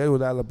that good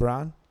without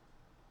LeBron?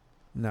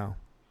 No.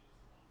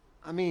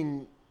 I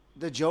mean,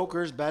 the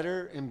Joker's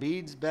better,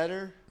 Embiid's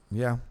better.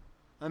 Yeah.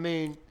 I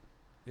mean,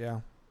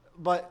 yeah.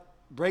 But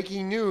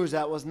breaking news,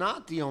 that was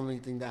not the only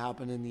thing that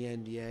happened in the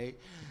NBA,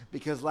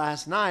 because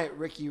last night,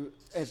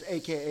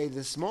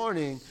 this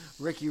morning,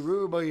 Ricky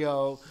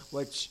Rubio,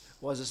 which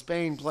was a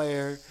Spain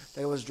player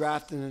that was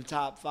drafted in the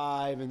top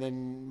 5 and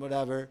then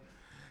whatever,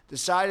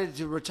 decided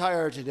to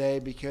retire today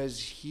because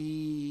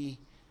he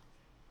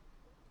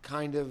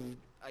kind of,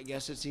 I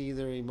guess it's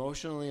either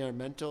emotionally or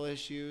mental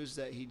issues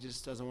that he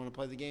just doesn't want to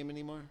play the game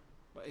anymore.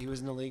 But he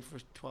was in the league for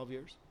 12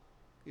 years.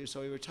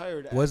 So he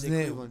retired at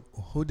Cleveland.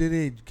 Who did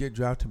he get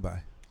drafted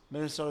by?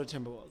 Minnesota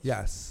Timberwolves.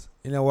 Yes.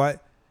 You know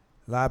what?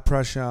 A lot of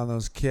pressure on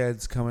those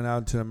kids coming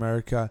out to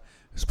America.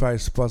 It's probably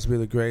supposed to be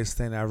the greatest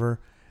thing ever.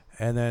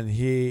 And then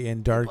he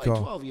and Darko. He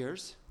played 12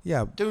 years.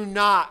 Yeah. Do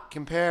not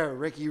compare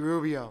Ricky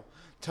Rubio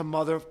to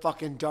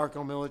motherfucking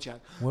Darko Milicic.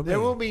 There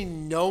will be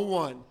no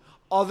one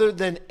other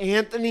than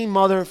Anthony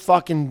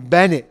motherfucking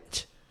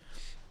Bennett.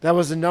 That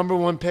was the number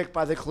 1 pick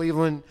by the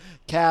Cleveland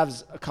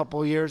Cavs a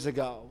couple years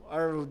ago,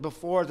 or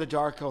before the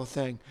Darko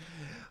thing.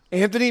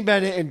 Anthony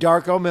Bennett and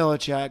Darko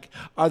Milicic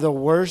are the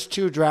worst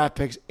 2 draft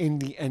picks in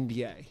the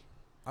NBA.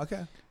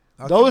 Okay.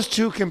 Those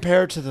 2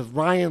 compared to the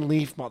Ryan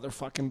Leaf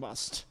motherfucking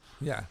bust.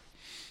 Yeah.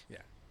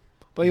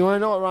 But you want to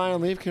know what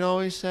Ryan Leaf can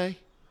always say?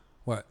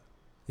 What?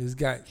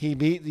 He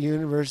beat the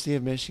University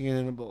of Michigan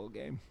in a bowl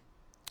game.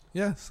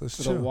 Yes, that's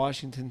for true. The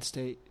Washington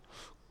State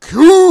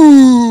Cougars.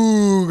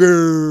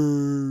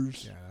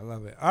 Yeah, I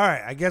love it. All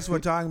right, I guess we're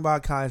talking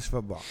about college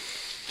football.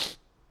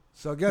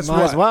 So guess what?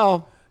 Might as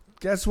well.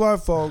 Guess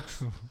what,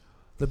 folks?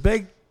 The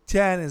Big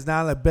Ten is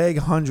now the Big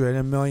 100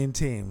 and million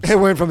teams. It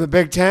went from the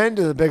Big 10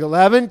 to the Big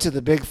 11 to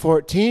the Big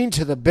 14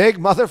 to the Big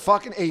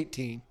motherfucking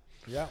 18.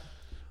 Yeah.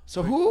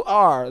 So who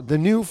are the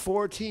new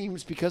 4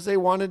 teams because they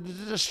wanted to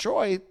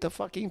destroy the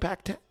fucking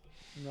Pac-10?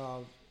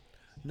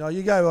 No,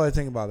 you got to really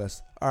think about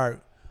this. All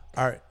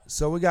right.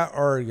 So we got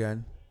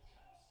Oregon.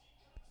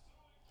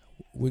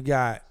 We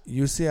got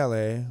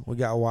UCLA. We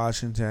got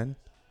Washington.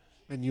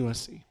 And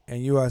USC.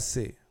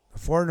 The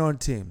 4 known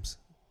teams.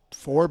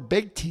 4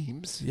 big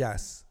teams.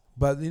 Yes.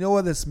 But you know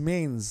what this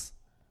means,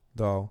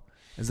 though,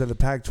 is that the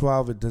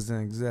Pac-12 it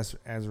doesn't exist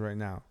as of right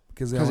now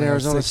because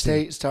Arizona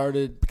State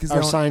started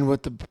signed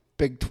with the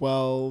Big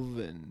 12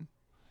 and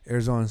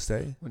Arizona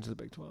State went to the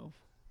Big 12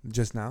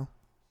 just now.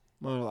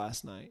 Well,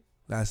 last night.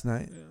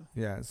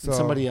 Yeah. So and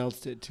somebody else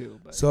did too.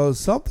 But. So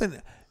something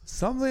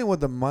with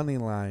the money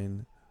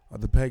line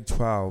of the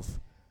Pac-12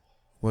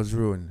 was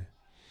ruined,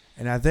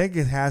 and I think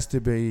it has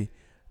to be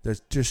the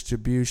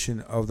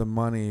distribution of the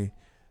money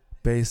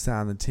based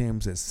on the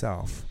teams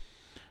itself.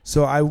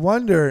 So I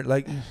wonder,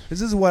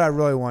 this is what I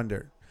really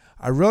wonder.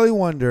 I really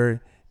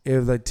wonder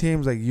if the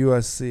teams like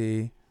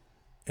USC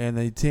and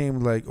the team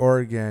like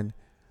Oregon,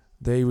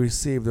 they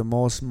receive the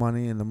most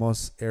money and the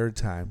most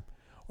airtime.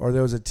 Or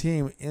there was a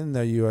team in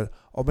the U.S.,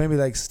 or maybe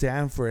like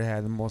Stanford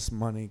had the most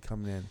money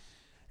coming in.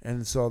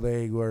 And so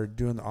they were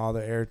doing all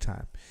the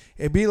airtime.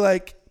 It'd be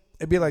like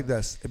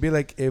this. It'd be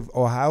like if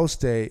Ohio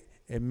State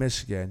and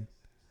Michigan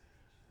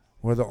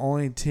were the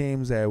only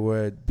teams that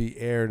would be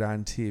aired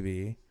on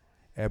TV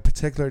at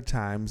particular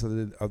times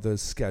of the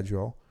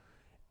schedule,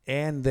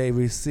 and they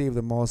receive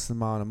the most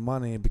amount of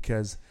money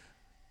because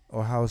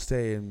Ohio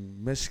State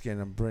and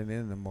Michigan are bringing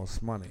in the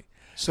most money.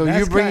 So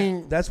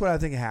that's what I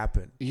think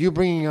happened. You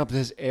bringing up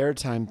this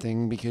airtime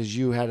thing because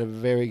you had a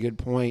very good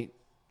point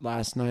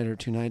last night or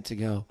 2 nights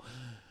ago.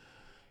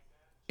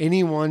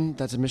 Anyone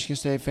that's a Michigan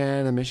State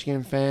fan, a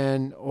Michigan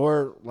fan,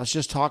 or let's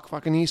just talk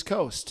fucking East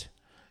Coast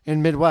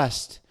and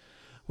Midwest.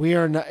 We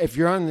are not, if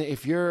you're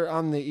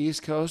on the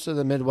East Coast or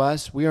the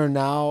Midwest, we are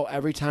now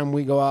every time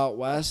we go out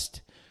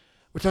west,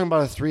 we're talking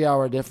about a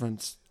 3-hour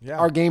difference. Yeah.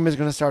 Our game is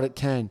going to start at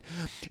 10.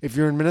 If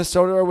you're in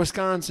Minnesota or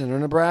Wisconsin or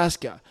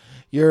Nebraska,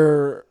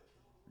 you're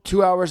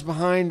 2 hours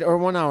behind or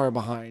 1 hour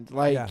behind.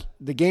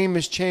 The game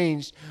has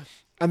changed,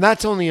 and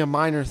that's only a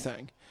minor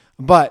thing.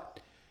 But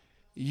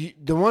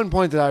the one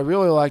point that I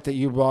really like that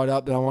you brought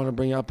up that I want to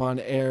bring up on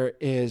air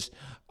is,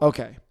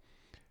 okay,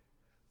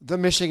 the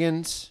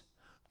Michigans,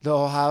 the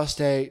Ohio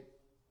State,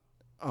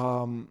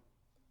 and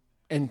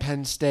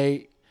Penn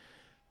State,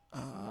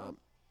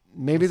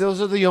 maybe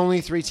those are the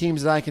only 3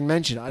 teams that I can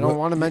mention. I don't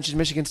want to mention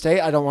Michigan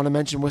State. I don't want to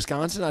mention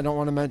Wisconsin. I don't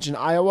want to mention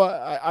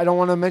Iowa. I don't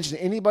want to mention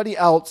anybody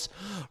else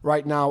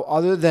right now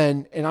other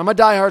than, and I'm a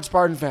diehard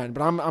Spartan fan,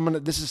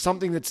 but this is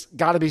something that's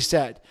got to be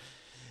said.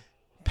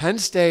 Penn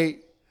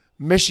State,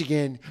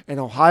 Michigan, and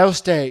Ohio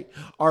State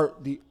are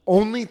the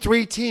only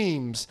 3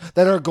 teams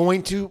that are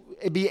going to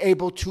be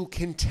able to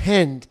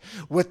contend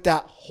with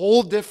that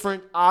whole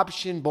different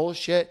option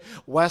bullshit.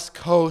 West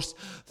Coast,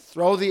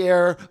 throw the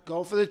air,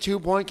 go for the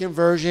 2-point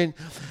conversion.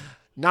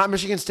 Not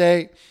Michigan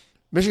State.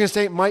 Michigan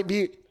State might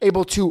be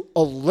able to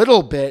a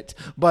little bit,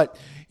 but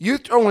you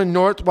throw in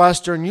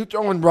Northwestern, you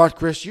throw in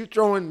Rutgers, you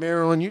throw in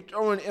Maryland, you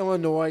throw in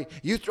Illinois,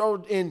 you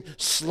throw in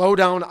slow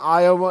down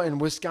Iowa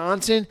and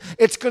Wisconsin,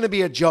 it's going to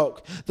be a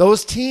joke.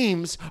 Those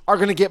teams are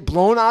going to get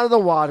blown out of the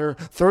water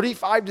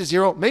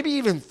 35-0, maybe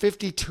even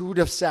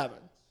 52-7.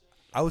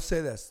 I would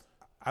say this.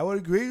 I would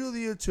agree with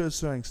you to a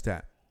certain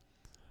extent.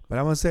 But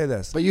I'm going to say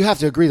this. But you have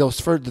to agree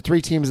those for the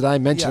 3 teams that I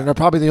mentioned are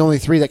probably the only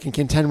 3 that can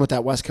contend with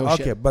that West Coast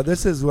shit. Okay, but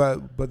this is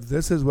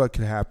what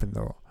could happen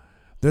though.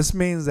 This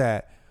means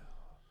that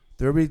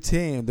there'll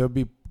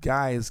be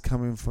guys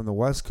coming from the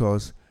West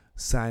Coast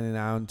signing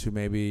on to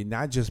maybe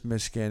not just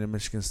Michigan and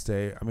Michigan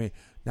State. I mean,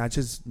 not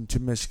just to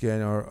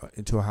Michigan or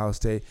into Ohio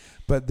State,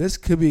 but this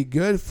could be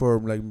good for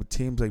like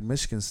teams like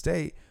Michigan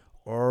State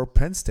or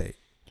Penn State.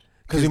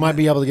 Because you might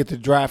be able to get the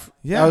draft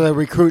or the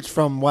recruits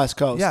from West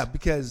Coast. Yeah,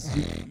 because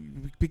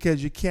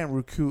you can't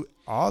recruit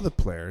all the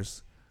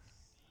players.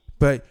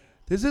 But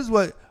this is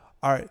what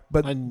all right,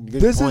 but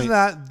this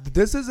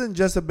isn't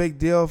just a big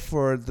deal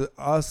for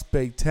us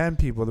Big Ten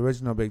people, the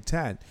original Big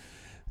Ten.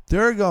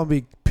 There are going to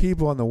be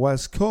people on the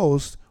West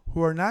Coast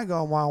who are not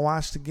going to want to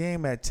watch the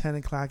game at 10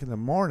 o'clock in the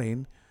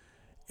morning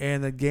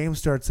and the game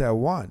starts at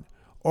 1.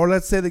 Or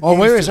let's say the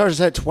game starts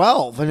at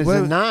 12 and it's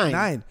at 9.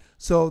 9.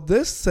 So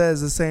this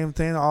says the same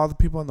thing to all the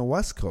people on the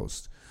West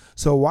Coast.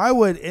 So why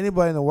would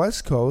anybody on the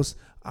West Coast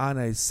on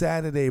a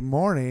Saturday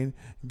morning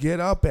get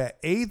up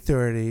at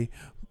 8:30,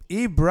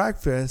 eat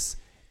breakfast,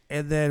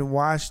 and then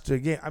watch the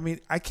game? I mean,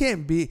 I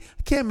can't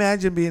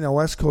imagine being a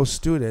West Coast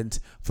student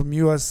from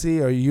USC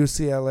or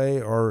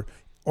UCLA or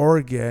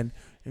Oregon,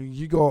 and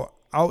you go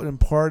out and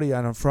party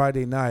on a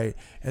Friday night,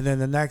 and then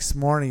the next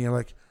morning you're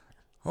like,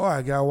 oh,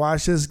 I gotta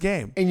watch this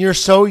game. And you're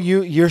so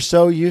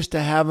used to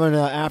having an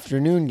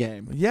afternoon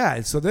game.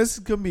 Yeah, so this is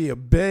gonna be a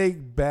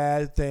big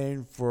bad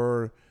thing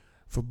for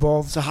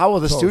both. So how will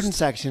the student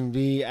section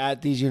be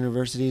at these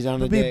universities on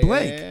the day? It'll be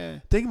blank. Yeah.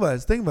 Think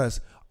about this.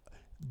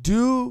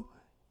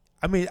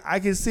 I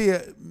can see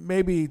it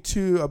maybe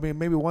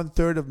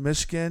 1/3 of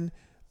Michigan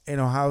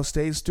and Ohio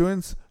State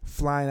students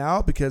flying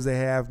out because they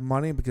have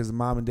money, because the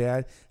mom and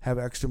dad have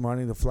extra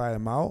money to fly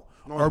them out.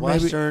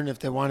 Northwestern, if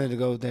they wanted to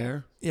go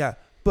there. Yeah,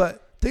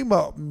 but think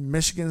about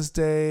Michigan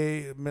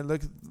State. I mean,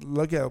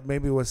 look at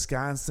maybe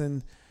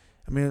Wisconsin.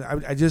 I mean,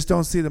 I just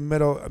don't see the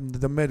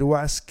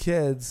Midwest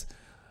kids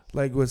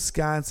like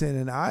Wisconsin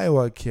and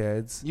Iowa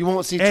kids. You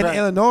won't see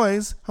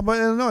Illinois. How about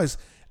Illinois?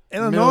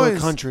 Middle of the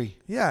country.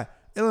 Yeah.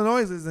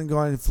 Illinois isn't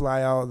going to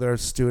fly out their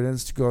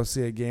students to go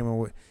see a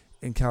game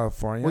in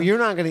California. Well, you're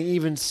not going to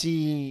even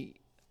see.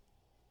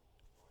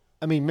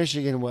 I mean,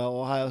 Michigan will,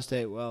 Ohio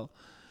State will.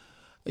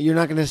 You're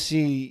not going to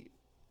see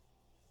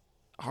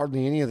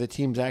hardly any of the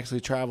teams actually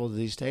travel to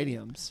these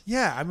stadiums.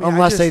 Yeah, I mean,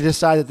 unless they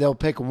decide that they'll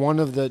pick one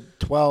of the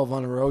 12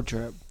 on a road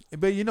trip.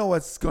 But you know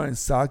what's going to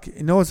suck?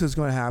 You know what's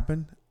going to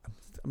happen?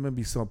 I'm going to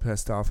be so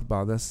pissed off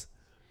about this.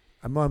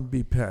 I'm going to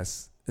be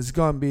pissed. It's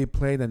going to be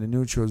played in a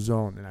neutral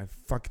zone, and I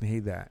fucking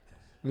hate that.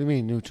 What do you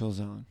mean neutral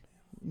zone?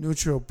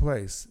 Neutral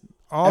place.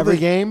 Every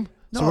game?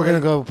 So we're going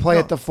to go play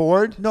at the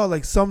Ford? No,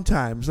 like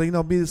sometimes.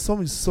 Like, be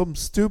something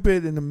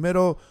stupid in the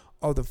middle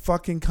of the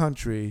fucking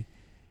country.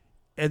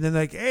 And then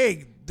like,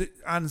 hey,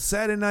 on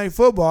Saturday Night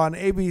Football on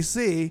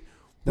ABC,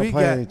 we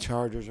got the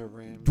Chargers or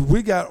Rams.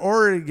 We got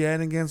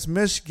Oregon against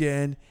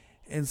Michigan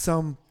in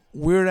some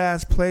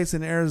weird-ass place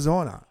in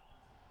Arizona.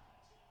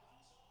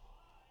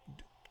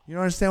 You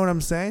understand what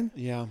I'm saying?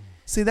 Yeah.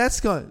 See, that's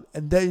good.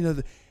 And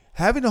then,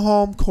 having a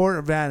home court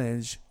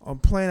advantage on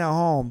playing at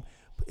home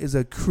is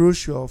a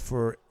crucial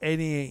for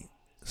any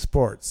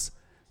sports,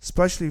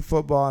 especially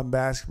football and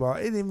basketball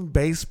and even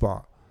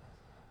baseball.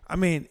 I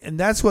mean, and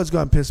that's what's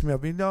going to piss me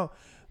off.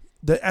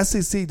 The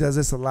SEC does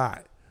this a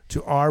lot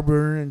to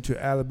Auburn and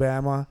to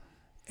Alabama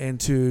and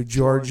to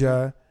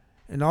Georgia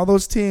and all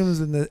those teams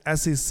in the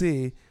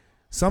SEC.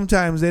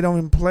 Sometimes they don't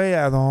even play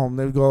at home.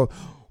 They go,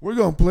 we're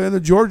going to play in the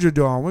Georgia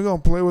Dome. We're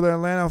going to play where the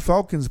Atlanta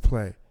Falcons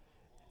play.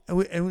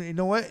 And you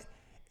know what?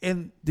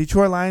 In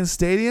Detroit Lions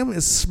Stadium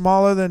is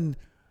smaller than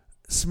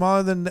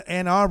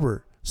Ann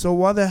Arbor. So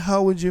why the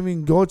hell would you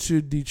even go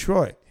to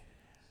Detroit?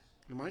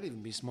 It might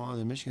even be smaller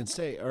than Michigan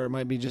State, or it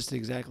might be just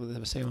exactly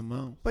the same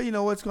amount. But you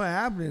know what's going to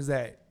happen is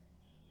that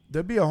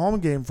there'll be a home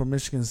game for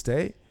Michigan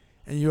State,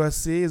 and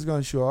USC is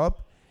going to show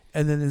up,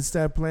 and then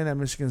instead of playing at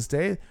Michigan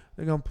State,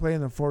 they're going to play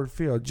in the Ford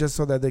Field just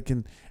so that they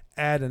can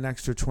add an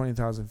extra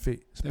 20,000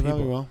 feet. They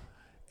probably will.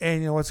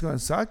 And you know what's going to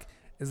suck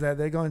is that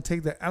they're going to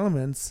take the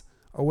elements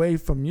away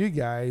from you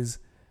guys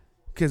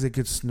because it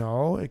could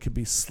snow, it could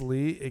be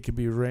sleet, it could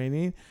be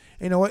raining.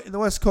 You know what? The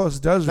West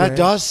Coast does rain. That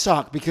does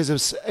suck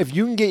because if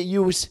you can get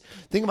used,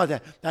 think about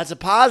that. That's a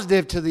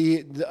positive to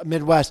the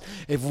Midwest.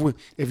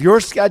 If your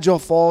schedule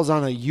falls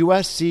on a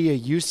USC, a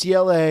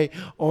UCLA,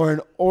 or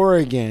an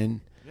Oregon,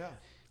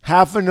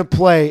 having to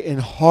play in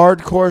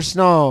hardcore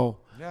snow,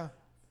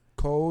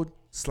 cold,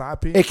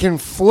 sloppy, it can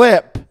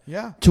flip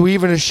to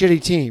even a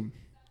shitty team.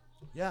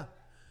 Yeah.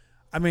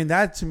 I mean,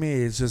 that to me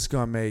is just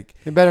going to make...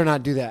 They better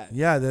not do that.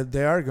 Yeah,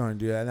 they are going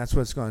to do that, and that's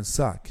what's going to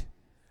suck.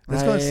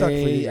 That's going to suck for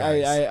you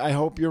guys. I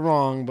hope you're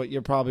wrong, but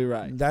you're probably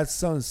right.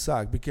 That's going to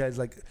suck because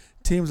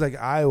teams like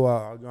Iowa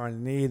are going to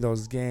need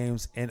those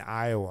games in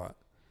Iowa.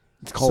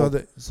 It's cold.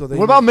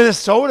 What about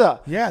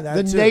Minnesota? Yeah, that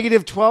the too.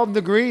 negative 12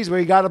 degrees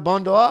where you got to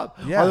bundle up.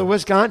 Yeah. Or the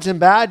Wisconsin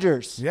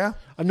Badgers. Yeah.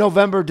 A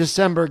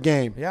November-December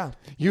game. Yeah.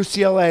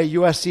 UCLA,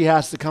 USC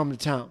has to come to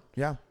town.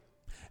 Yeah.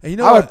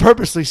 And I would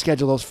purposely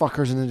schedule those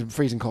fuckers in the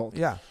freezing cold.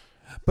 Yeah.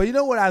 But you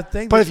know what I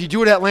think? But if you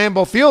do it at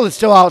Lambeau Field, it's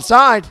still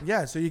outside.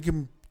 Yeah, so you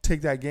can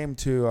take that game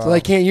to... so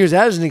they can't use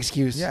that as an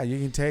excuse. Yeah, you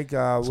can take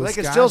so Wisconsin. they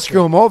can still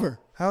screw them over.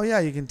 Hell yeah,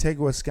 you can take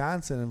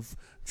Wisconsin and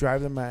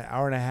drive them an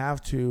hour and a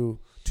half to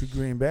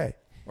Green Bay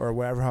or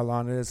whatever, how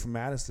long it is from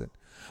Madison.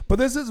 But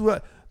this is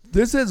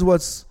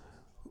what's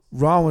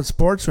wrong with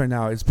sports right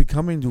now. It's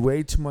becoming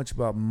way too much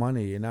about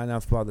money and not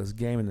enough about this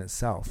game in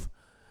itself.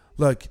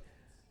 Look,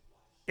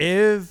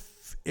 if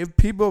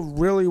people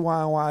really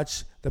want to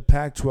watch the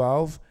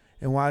Pac-12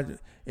 and watch,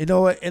 you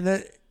know what,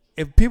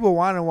 if people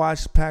want to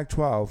watch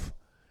Pac-12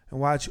 and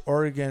watch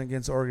Oregon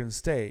against Oregon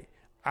State,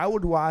 I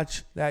would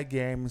watch that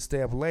game and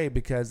stay up late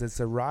because it's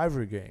a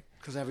rivalry game.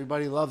 Because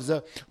everybody loves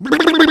the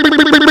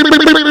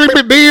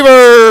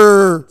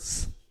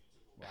Beavers.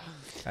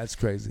 That's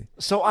crazy.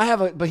 So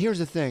but here's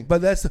the thing.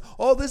 But this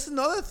is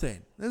another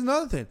thing. There's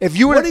another thing.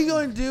 What are you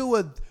going to do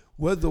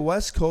with the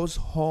West Coast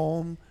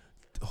home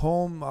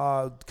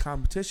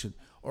competition?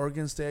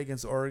 Oregon State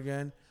against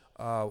Oregon,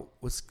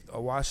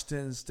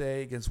 Washington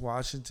State against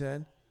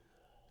Washington.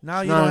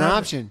 Now you not don't an have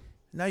option.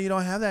 Now you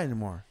don't have that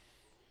anymore.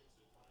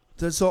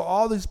 So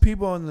all these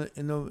people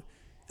in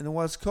the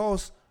West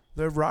Coast,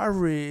 their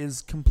rivalry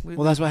is completely.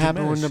 Well, that's what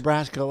happened when diminished.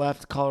 Nebraska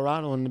left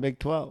Colorado in the Big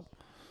 12.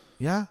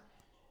 Yeah.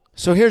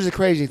 So here's the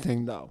crazy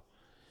thing, though.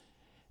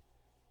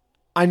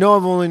 I know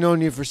I've only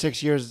known you for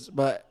 6 years,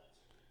 but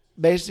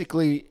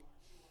basically,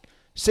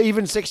 say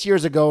even 6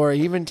 years ago or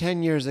even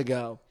 10 years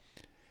ago,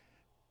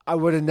 I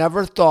would have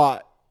never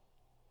thought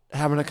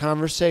having a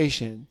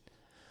conversation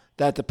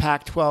that the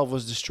Pac-12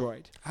 was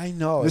destroyed. I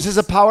know. This is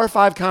a Power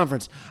 5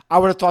 conference. I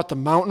would have thought the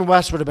Mountain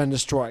West would have been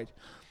destroyed.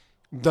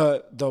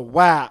 The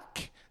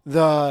WAC,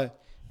 the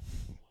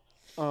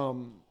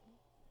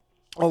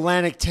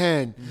Atlantic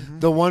 10,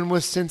 the one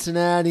with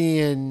Cincinnati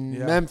and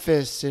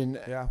Memphis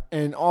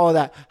and all of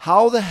that.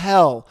 How the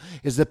hell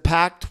is the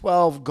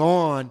Pac-12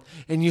 gone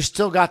and you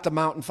still got the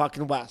Mountain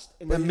fucking West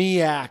and the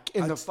MEAC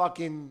and the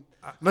fucking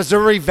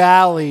Missouri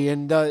Valley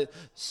and the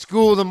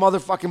School of the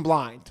Motherfucking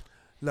Blind?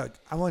 Look,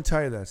 I want to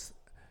tell you this.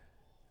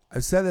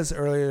 I've said this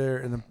earlier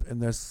in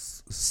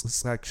this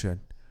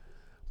section,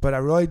 but I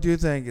really do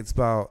think it's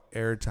about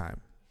airtime.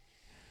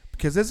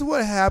 Because this is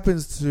what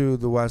happens to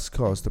the West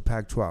Coast, the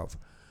Pac-12.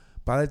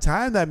 By the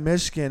time that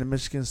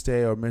Michigan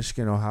State or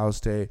Michigan, Ohio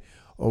State,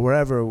 or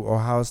wherever,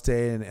 Ohio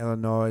State in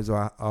Illinois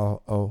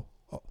or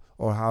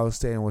Ohio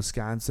State in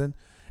Wisconsin,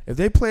 if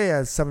they play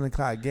a 7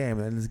 o'clock game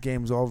and this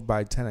game's over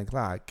by 10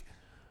 o'clock,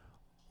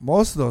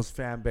 most of those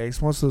fan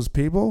base, most of those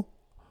people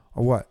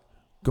are what?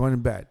 Going to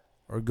bed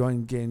or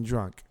getting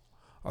drunk.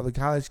 All the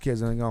college kids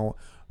they're not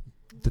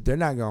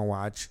going to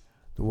watch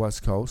the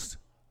West Coast.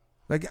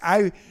 Like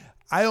I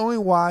only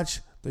watch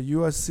the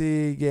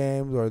USC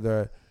games or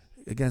the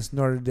against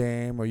Notre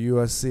Dame or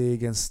USC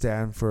against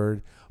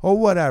Stanford or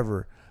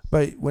whatever.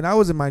 But when I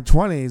was in my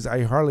 20s,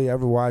 I hardly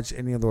ever watched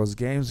any of those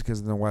games because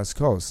of the West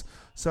Coast.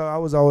 So I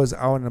was always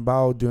out and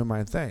about doing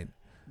my thing.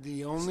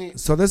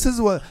 So this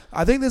is what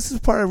I think. This is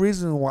part of the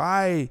reason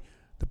why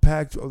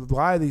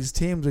why these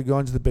teams are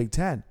going to the Big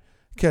Ten,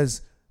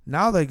 because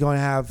now they're going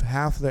to have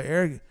half the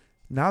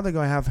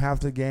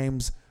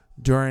games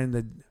during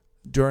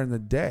the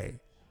day.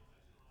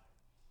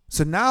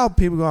 So now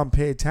people are going to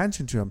pay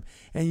attention to them.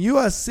 And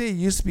USC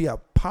used to be a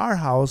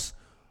powerhouse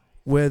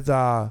with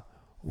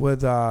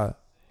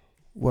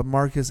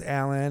Marcus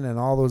Allen and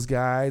all those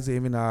guys,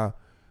 even the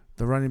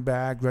running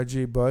back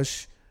Reggie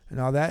Bush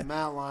and all that.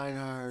 Matt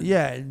Leinart.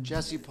 Yeah,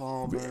 Jesse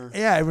Palmer.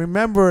 Yeah, I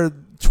remember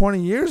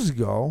 20 years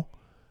ago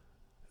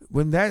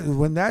when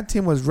that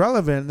team was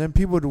relevant. Then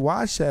people would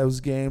watch those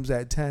games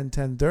at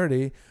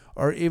 10:30,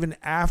 or even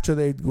after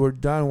they were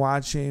done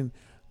watching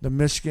the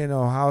Michigan,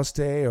 Ohio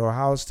State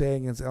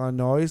against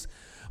Illinois.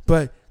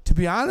 But to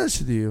be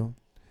honest with you,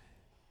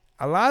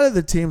 a lot of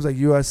the teams like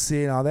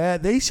USC and all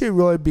that, they should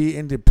really be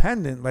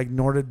independent like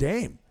Notre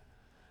Dame,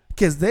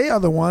 because they are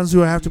the ones who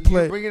have to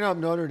play. You're bringing up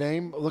Notre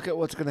Dame, look at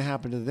what's going to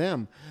happen to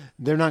them.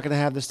 They're not going to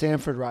have the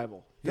Stanford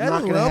rival. They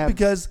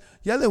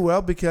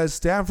will because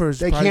Stanford's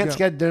they're not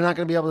going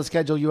to be able to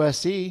schedule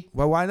USC.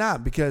 Well, why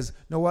not? Because you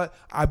know what?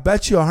 I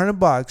bet you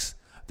 $100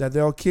 that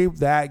they'll keep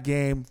that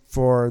game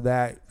for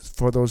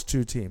those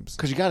two teams.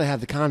 Because you got to have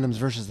the condoms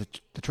versus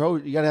the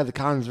Trojans. You got to have the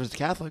condoms versus the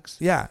Catholics.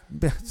 Yeah.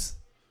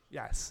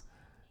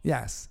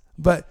 Yes.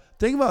 But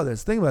think about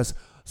this.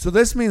 So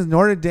this means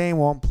Notre Dame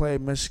won't play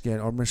Michigan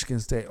or Michigan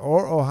State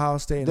or Ohio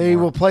State anymore. They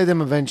will play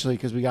them eventually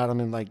because we got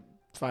them in like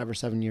 5 or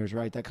 7 years,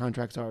 right? That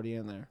contract's already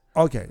in there.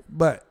 Okay,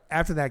 but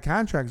after that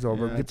contract's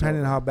over,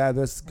 depending on how bad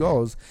this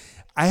goes,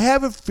 I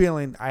have a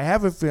feeling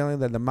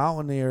that the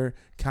Mountaineer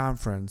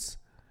Conference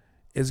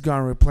is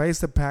going to replace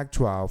the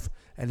Pac-12,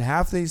 and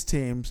half these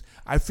teams,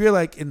 I feel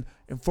like in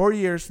 4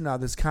 years from now,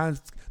 this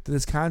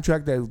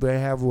contract that they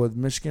have with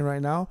Michigan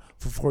right now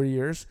for 4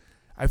 years,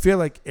 I feel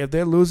like if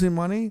they're losing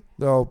money,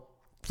 they'll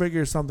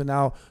figure something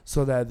out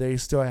so that they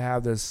still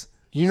have this.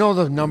 You know,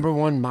 the number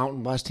one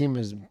Mountain West team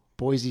is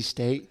Boise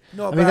State.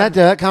 No, I mean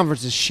that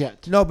conference is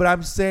shit. No, but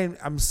I'm saying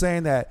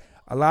that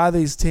a lot of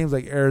these teams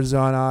like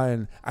Arizona,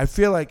 and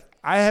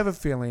I have a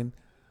feeling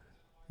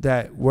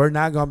that we're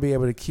not going to be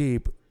able to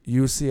keep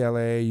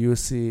UCLA,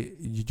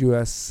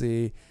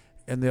 USC,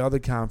 and the other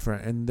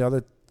conference and the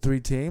other 3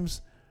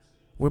 teams.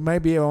 We might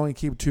be able to only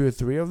keep 2 or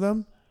 3 of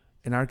them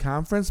in our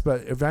conference,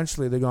 but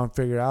eventually they're going to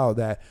figure out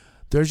that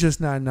there's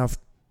just not enough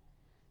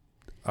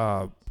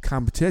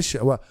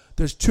competition. Well,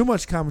 there's too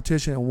much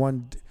competition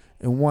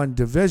in one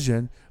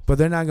division, but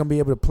they're not going to be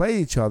able to play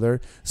each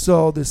other.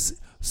 So the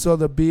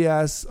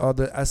BS or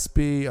the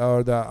SB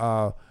or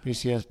the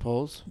BCS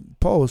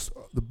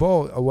the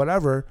bowl or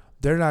whatever,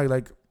 they're not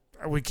like,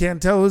 we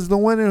can't tell who's the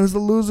winner, who's the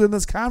loser in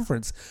this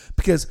conference,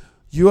 because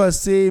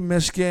USC,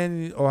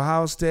 Michigan,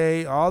 Ohio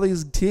State, all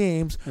these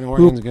teams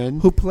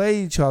who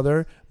play each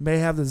other may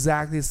have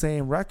exactly the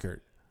same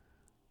record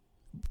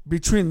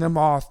between them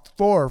all,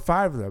 4 or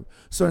 5 of them.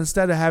 So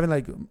instead of having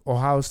like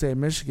Ohio State,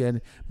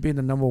 Michigan being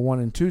the number 1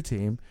 and 2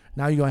 team,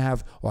 now you're going to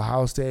have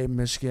Ohio State,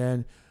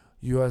 Michigan,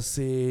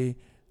 USC,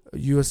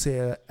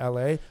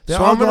 UCLA. They're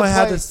all going to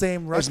have the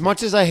same record. As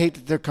much as I hate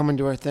that they're coming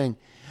to our thing,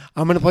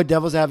 I'm going to play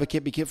devil's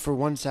advocate for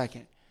 1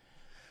 second.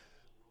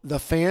 The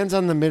fans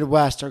on the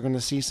Midwest are going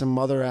to see some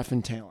mother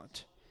effing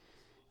talent.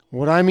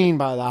 What I mean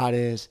by that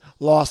is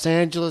Los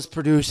Angeles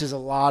produces a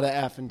lot of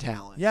effing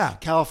talent. Yeah.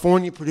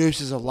 California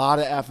produces a lot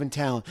of effing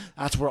talent.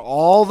 That's where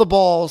all the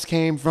balls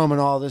came from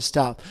and all this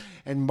stuff.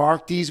 And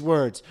mark these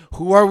words.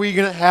 Who are we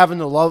going to have in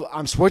the love?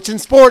 I'm switching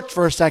sports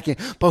for a second.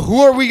 But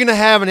who are we going to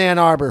have in Ann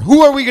Arbor?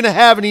 Who are we going to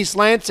have in East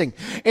Lansing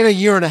in a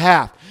year and a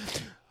half?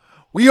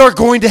 We are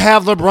going to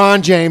have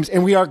LeBron James,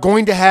 and we are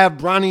going to have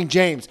Bronny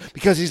James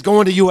because he's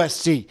going to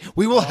USC.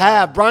 We will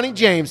have Bronny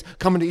James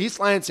coming to East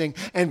Lansing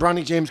and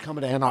Bronny James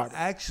coming to Ann Arbor.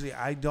 Actually,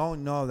 I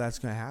don't know if that's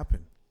going to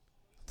happen.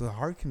 The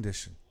heart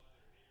condition.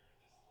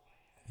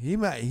 He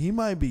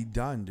might be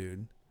done,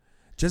 dude.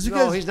 Just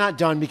because. No, he's not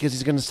done because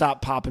he's going to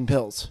stop popping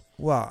pills.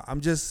 Well,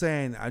 I'm just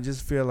saying. I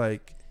just feel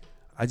like.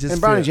 And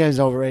Bronny James is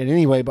overrated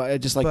anyway,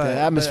 but just like the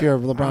atmosphere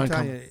of LeBron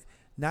coming.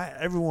 Not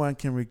everyone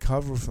can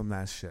recover from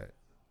that shit.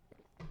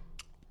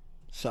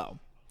 So,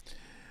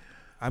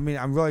 I mean,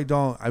 Andre's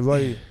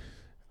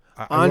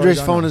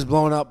phone is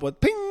blowing up with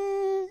ping.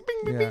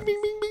 bing, Yeah. bing,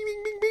 bing, bing,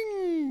 bing, bing, bing,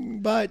 bing.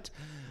 But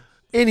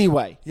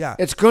anyway, Yeah.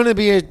 it's going to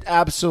be an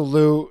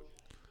absolute.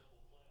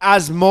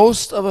 As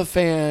most of a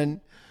fan,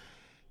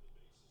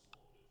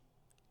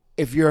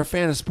 if you're a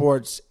fan of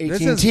sports,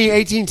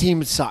 18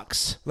 team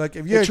sucks. Like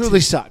if you're It truly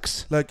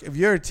sucks. Like if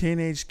you're a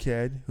teenage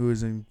kid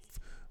who's in,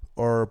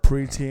 or a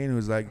preteen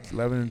who's like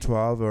 11 and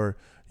 12, or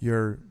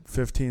you're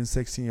 15,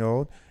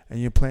 16-year-old,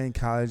 and you're playing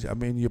college. I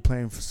mean, you're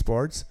playing for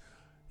sports.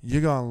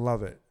 You're gonna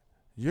love it.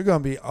 You're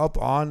gonna be up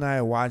all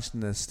night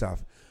watching this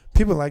stuff.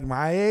 People like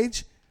my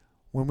age,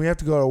 when we have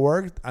to go to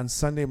work on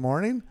Sunday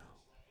morning,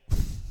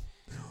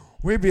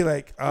 we'd be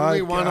like, Do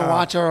you want to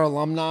watch our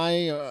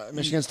alumni,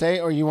 Michigan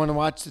State, or you want to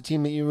watch the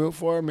team that you root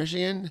for,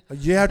 Michigan?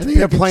 You have to.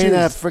 They're playing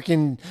at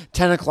freaking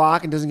 10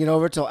 o'clock and doesn't get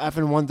over till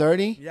effing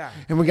 1:30. Yeah.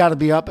 And we got to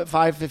be up at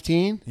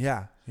 5:15.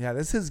 Yeah.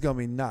 This is gonna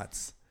be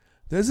nuts.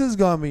 This is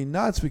gonna be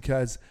nuts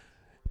because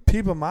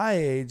people my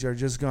age are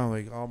just going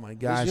like, oh my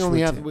gosh.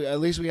 At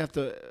least we have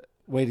to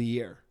wait a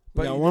year.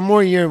 But one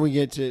more year we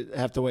get to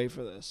have to wait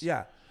for this.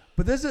 Yeah.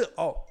 But this is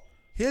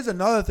here's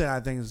another thing I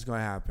think is gonna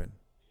happen,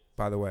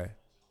 by the way.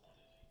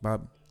 By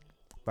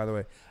the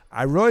way,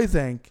 I really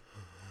think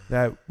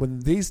that when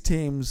these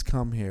teams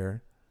come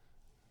here,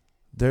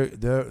 they're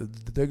going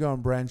to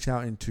branch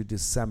out into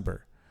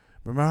December.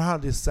 Remember how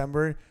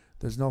December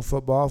there's no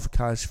football for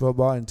college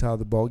football until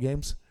the bowl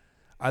games?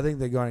 I think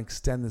they're going to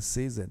extend the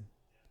season.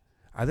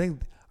 I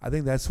think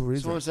that's the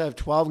reason. So instead of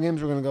 12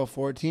 games, we're going to go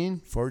 14?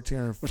 14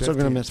 or 15. We're still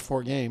going to miss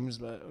 4 games,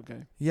 but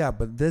okay. Yeah,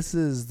 but this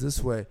is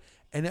this way.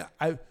 And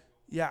I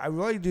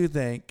really do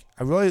think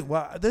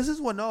this is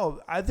what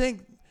I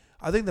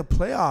think the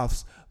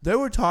playoffs, they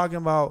were talking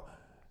about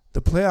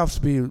the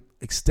playoffs be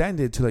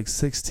extended to like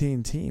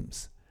 16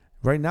 teams.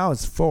 Right now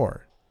it's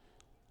 4.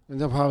 And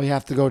they'll probably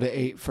have to go to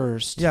 8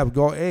 first. Yeah,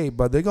 go 8,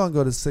 but they're going to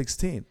go to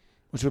 16.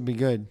 Which would be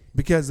good.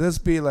 Because this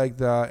be like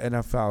the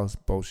NFL's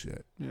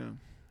bullshit. Yeah.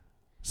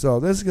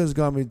 So this is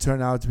going to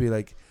turn out to be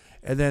like,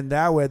 and then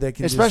that way they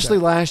can. Especially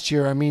last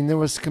year. I mean, there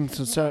was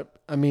a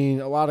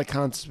lot of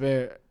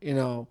conspiracy,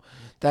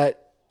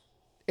 that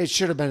it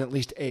should have been at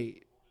least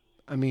 8.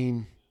 I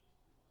mean.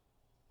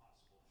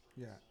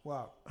 Yeah.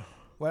 Well,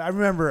 I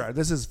remember,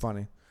 this is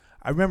funny.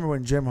 I remember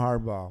when Jim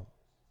Harbaugh,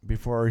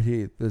 before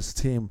this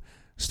team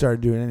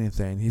started doing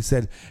anything, he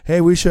said, hey,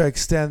 we should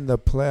extend the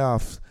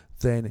playoff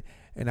thing.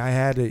 And I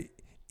had to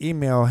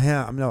email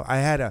him. No,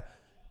 I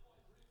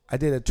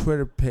did a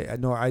Twitter page.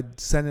 No, I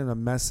sent him a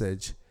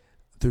message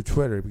through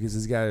Twitter because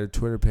he's got a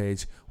Twitter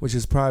page, which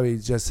is probably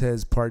just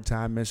his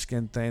part-time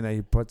Michigan thing that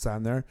he puts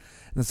on there.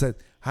 And I said,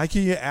 how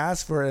can you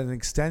ask for an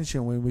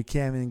extension when we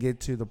can't even get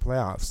to the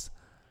playoffs?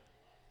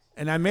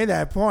 And I made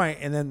that point,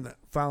 and then the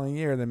following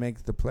year they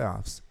make the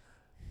playoffs,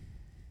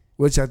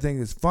 which I think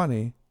is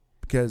funny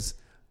because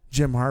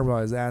Jim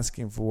Harbaugh is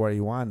asking for what he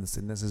wants,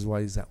 and this is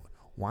what he's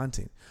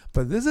wanting.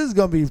 But this is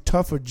going to be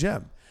tough for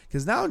Jim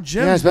because now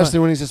Jim, especially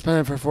when he's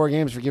suspended for 4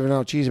 games for giving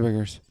out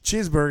cheeseburgers.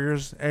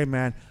 Cheeseburgers, hey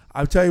man,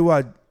 I'll tell you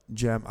what,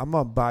 Jim, I'm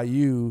gonna buy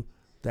you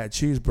that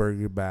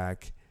cheeseburger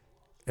back,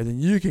 and then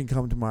you can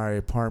come to my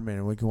apartment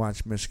and we can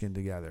watch Michigan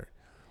together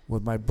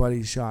with my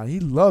buddy Sean. He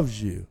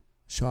loves you.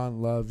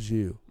 Sean loves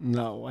you.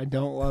 No, I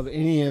don't love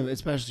any of it,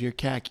 especially your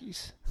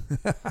khakis.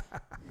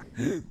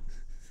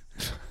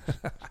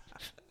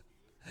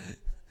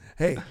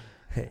 Hey,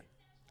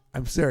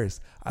 I'm serious.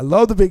 I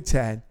love the Big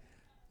Ten.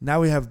 Now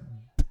we have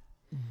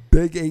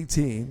Big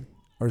 18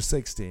 or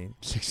 16.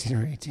 16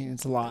 or 18,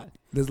 it's a lot.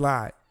 There's a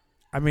lot.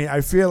 I mean,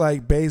 I feel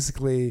like we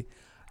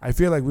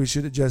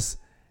should just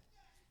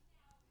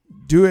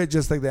do it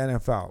just like the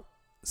NFL.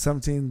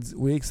 17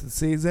 weeks of the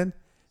season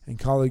and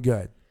call it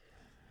good.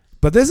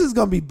 But this is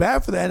going to be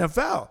bad for the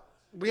NFL.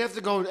 We have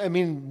to go. I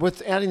mean,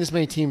 with adding this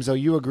many teams, though,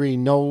 you agree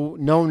no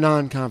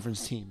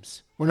non-conference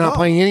teams. We're not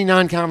playing any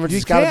non-conference.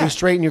 It's got to be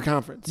straight in your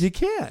conference. You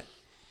can't.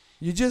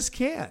 You just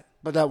can't.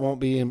 But that won't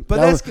be.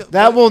 But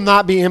that will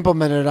not be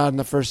implemented on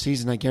the first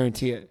season. I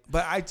guarantee it.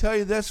 But I tell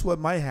you, that's what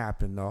might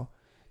happen, though.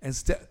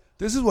 Instead,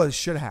 this is what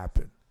should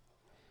happen.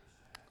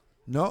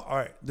 No, all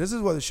right. This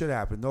is what should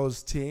happen.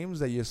 Those teams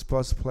that you're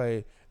supposed to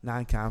play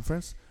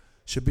non-conference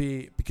should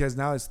be, because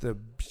now it's the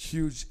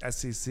huge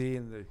SEC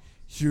and the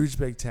huge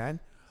Big Ten.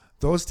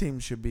 Those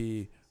teams should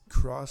be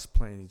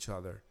cross-playing each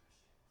other.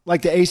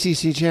 Like the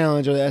ACC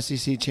Challenge or the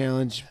SEC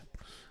Challenge.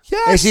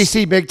 Yes.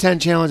 ACC Big Ten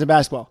Challenge of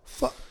basketball.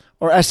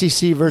 Or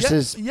SEC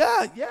versus Big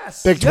 12.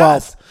 Yes.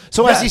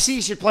 So Yes.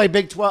 SEC should play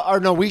Big 12. Or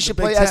no, we should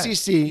play Big 10.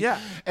 SEC. Yeah.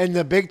 And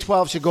the Big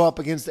 12 should go up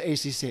against the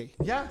ACC.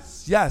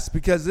 Yes,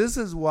 because this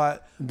is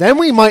what... Then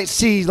we might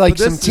see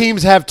some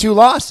teams have 2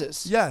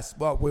 losses. Yes,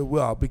 well, we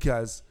will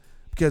because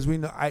we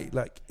know,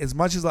 as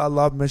much as I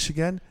love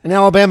Michigan... And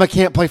Alabama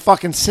can't play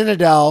fucking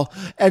Citadel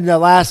in the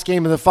last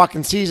game of the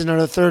fucking season or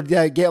the third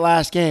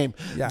last game.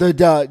 Yeah.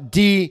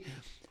 The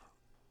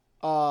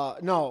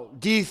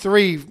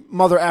D3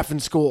 mother effing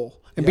school.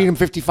 And beat them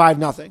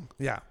 55-0.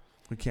 Yeah,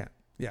 we can't.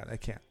 Yeah, they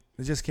can't.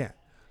 They just can't.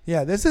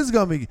 Yeah, this is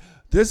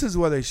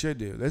what they should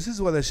do. This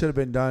is what they should have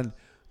been done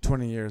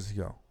 20 years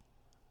ago.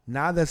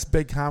 Not this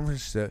big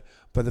conference shit,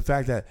 but the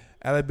fact that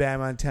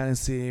Alabama,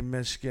 Tennessee,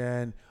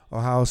 Michigan,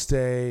 Ohio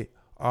State,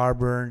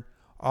 Auburn,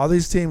 all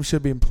these teams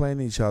should be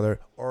playing each other.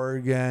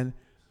 Oregon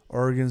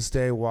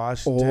State,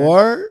 Washington.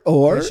 Or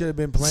they should have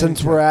been playing.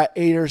 Since we're at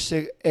 8 or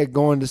 6,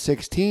 going to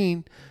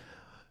 16,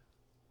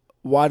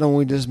 why don't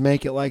we just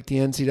make it like the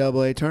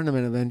NCAA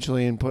tournament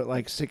eventually and put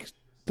like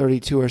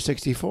 32 or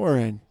 64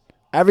 in?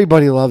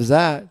 Everybody loves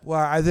that. Well,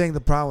 I think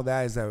the problem with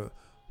that is that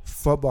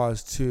football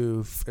is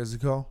too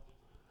physical.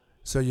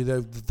 So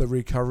the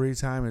recovery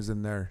time is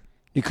in there.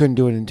 You couldn't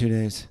do it in 2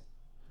 days.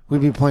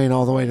 We'd be playing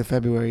all the way to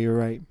February. You're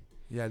right.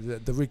 Yeah,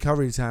 the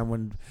recovery time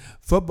when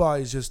football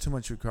is just too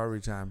much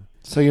recovery time.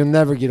 So you'll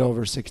never get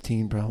over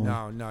 16, probably.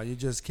 No, you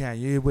just can't.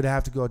 You would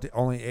have to go to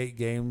only 8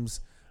 games,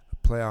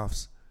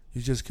 playoffs.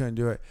 You just couldn't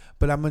do it.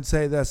 But I'm gonna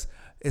say this: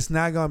 it's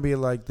not gonna be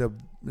like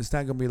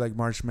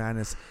March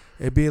Madness.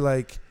 It'd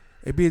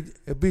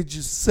be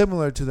just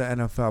similar to the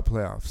NFL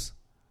playoffs,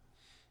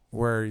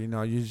 where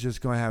you're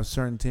just gonna have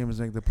certain teams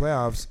make the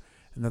playoffs,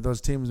 and if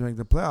those teams make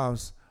the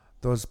playoffs,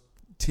 those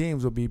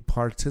teams will be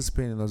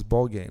participating in those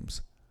bowl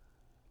games.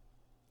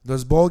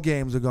 Those bowl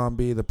games are going to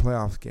be the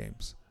playoff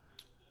games.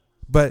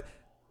 But,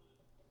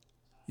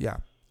 yeah.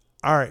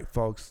 All right,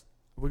 folks.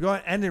 We're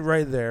going to end it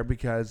right there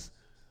because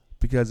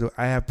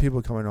I have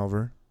people coming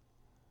over.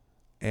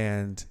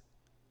 And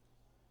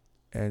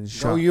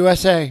Sean, Go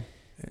USA.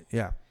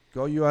 Yeah.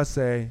 Go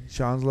USA.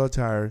 Sean's a little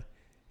tired.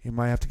 He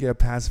might have to get a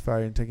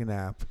pacifier and take a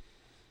nap.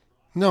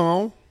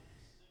 No.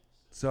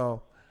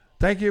 So,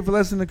 thank you for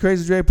listening to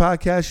Crazy Dre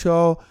Podcast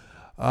Show.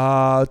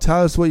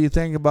 Tell us what you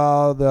think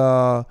about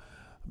the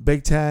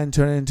Big Ten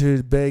turning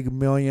into big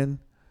million,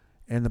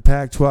 and the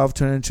Pac-12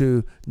 turning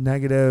into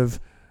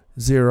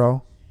 -0,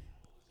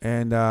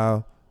 and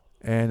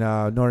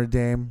Notre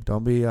Dame.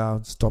 Don't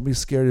be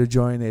scared to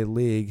join a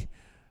league,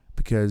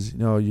 because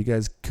you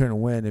guys couldn't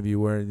win if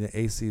you were in the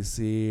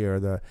ACC or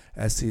the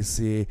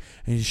SEC,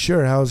 and you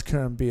sure hell's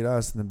couldn't beat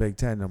us in the Big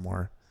Ten no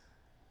more,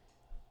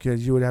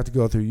 because you would have to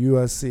go through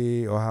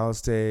USC, Ohio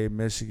State,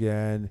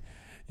 Michigan,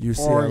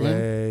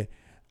 UCLA.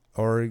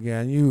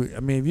 Oregon.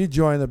 If you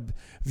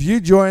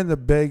join the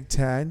Big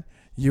Ten,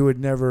 you would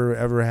never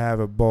ever have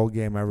a bowl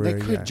game ever They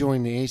again. could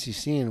join the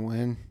ACC and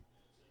win.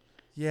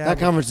 Yeah, that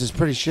conference is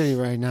pretty shitty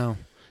right now.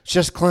 It's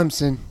just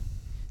Clemson.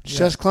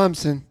 Just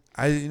Clemson.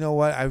 You know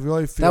what? I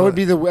really feel that would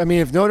be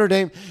if Notre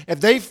Dame,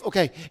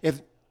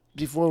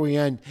 before we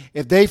end,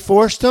 if they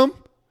forced them,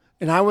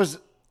 and I was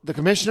the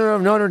commissioner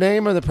of Notre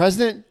Dame or the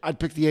president, I'd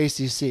pick the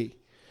ACC.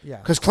 Yeah,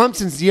 because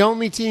Clemson's the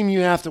only team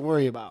you have to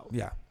worry about.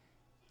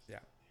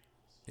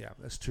 Yeah,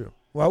 that's true.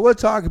 Well, we'll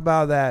talk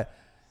about that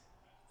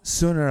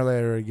sooner or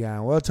later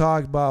again. We'll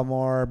talk about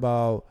more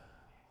about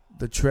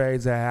the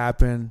trades that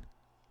happen.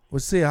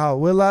 We'll see how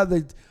we'll let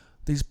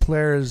these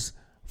players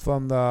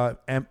from the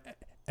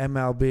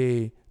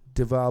MLB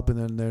develop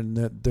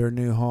in their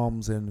new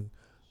homes, and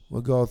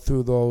we'll go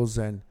through those,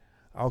 and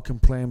I'll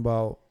complain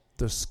about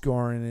the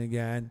scoring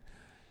again,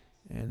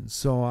 and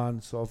so on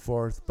and so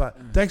forth. But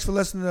thanks for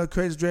listening to the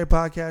Crazy Dre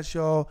Podcast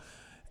Show,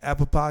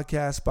 Apple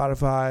Podcast,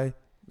 Spotify.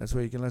 That's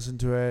where you can listen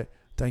to it.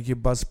 Thank you,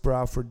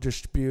 Buzzsprout, for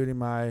distributing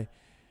my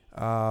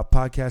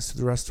podcast to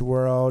the rest of the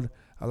world.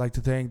 I'd like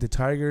to thank the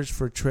Tigers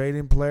for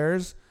trading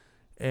players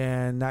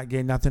and not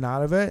getting nothing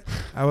out of it.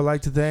 I would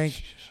like to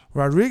thank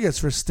Rodriguez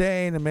for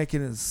staying and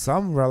making it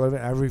some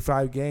relevant, every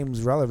 5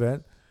 games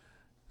relevant.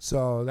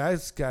 So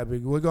that's got to be.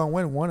 We're going to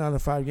win 1 out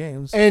of 5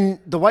 games. And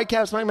the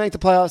Whitecaps might make the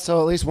playoffs,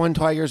 so at least one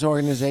Tigers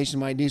organization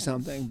might do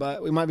something.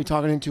 But we might be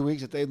talking in 2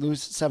 weeks if they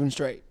lose 7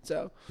 straight.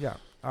 So yeah.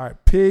 All right.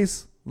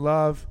 Peace,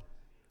 love.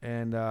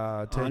 And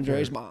take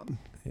Andre's care. mom.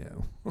 Yeah.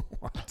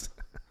 What?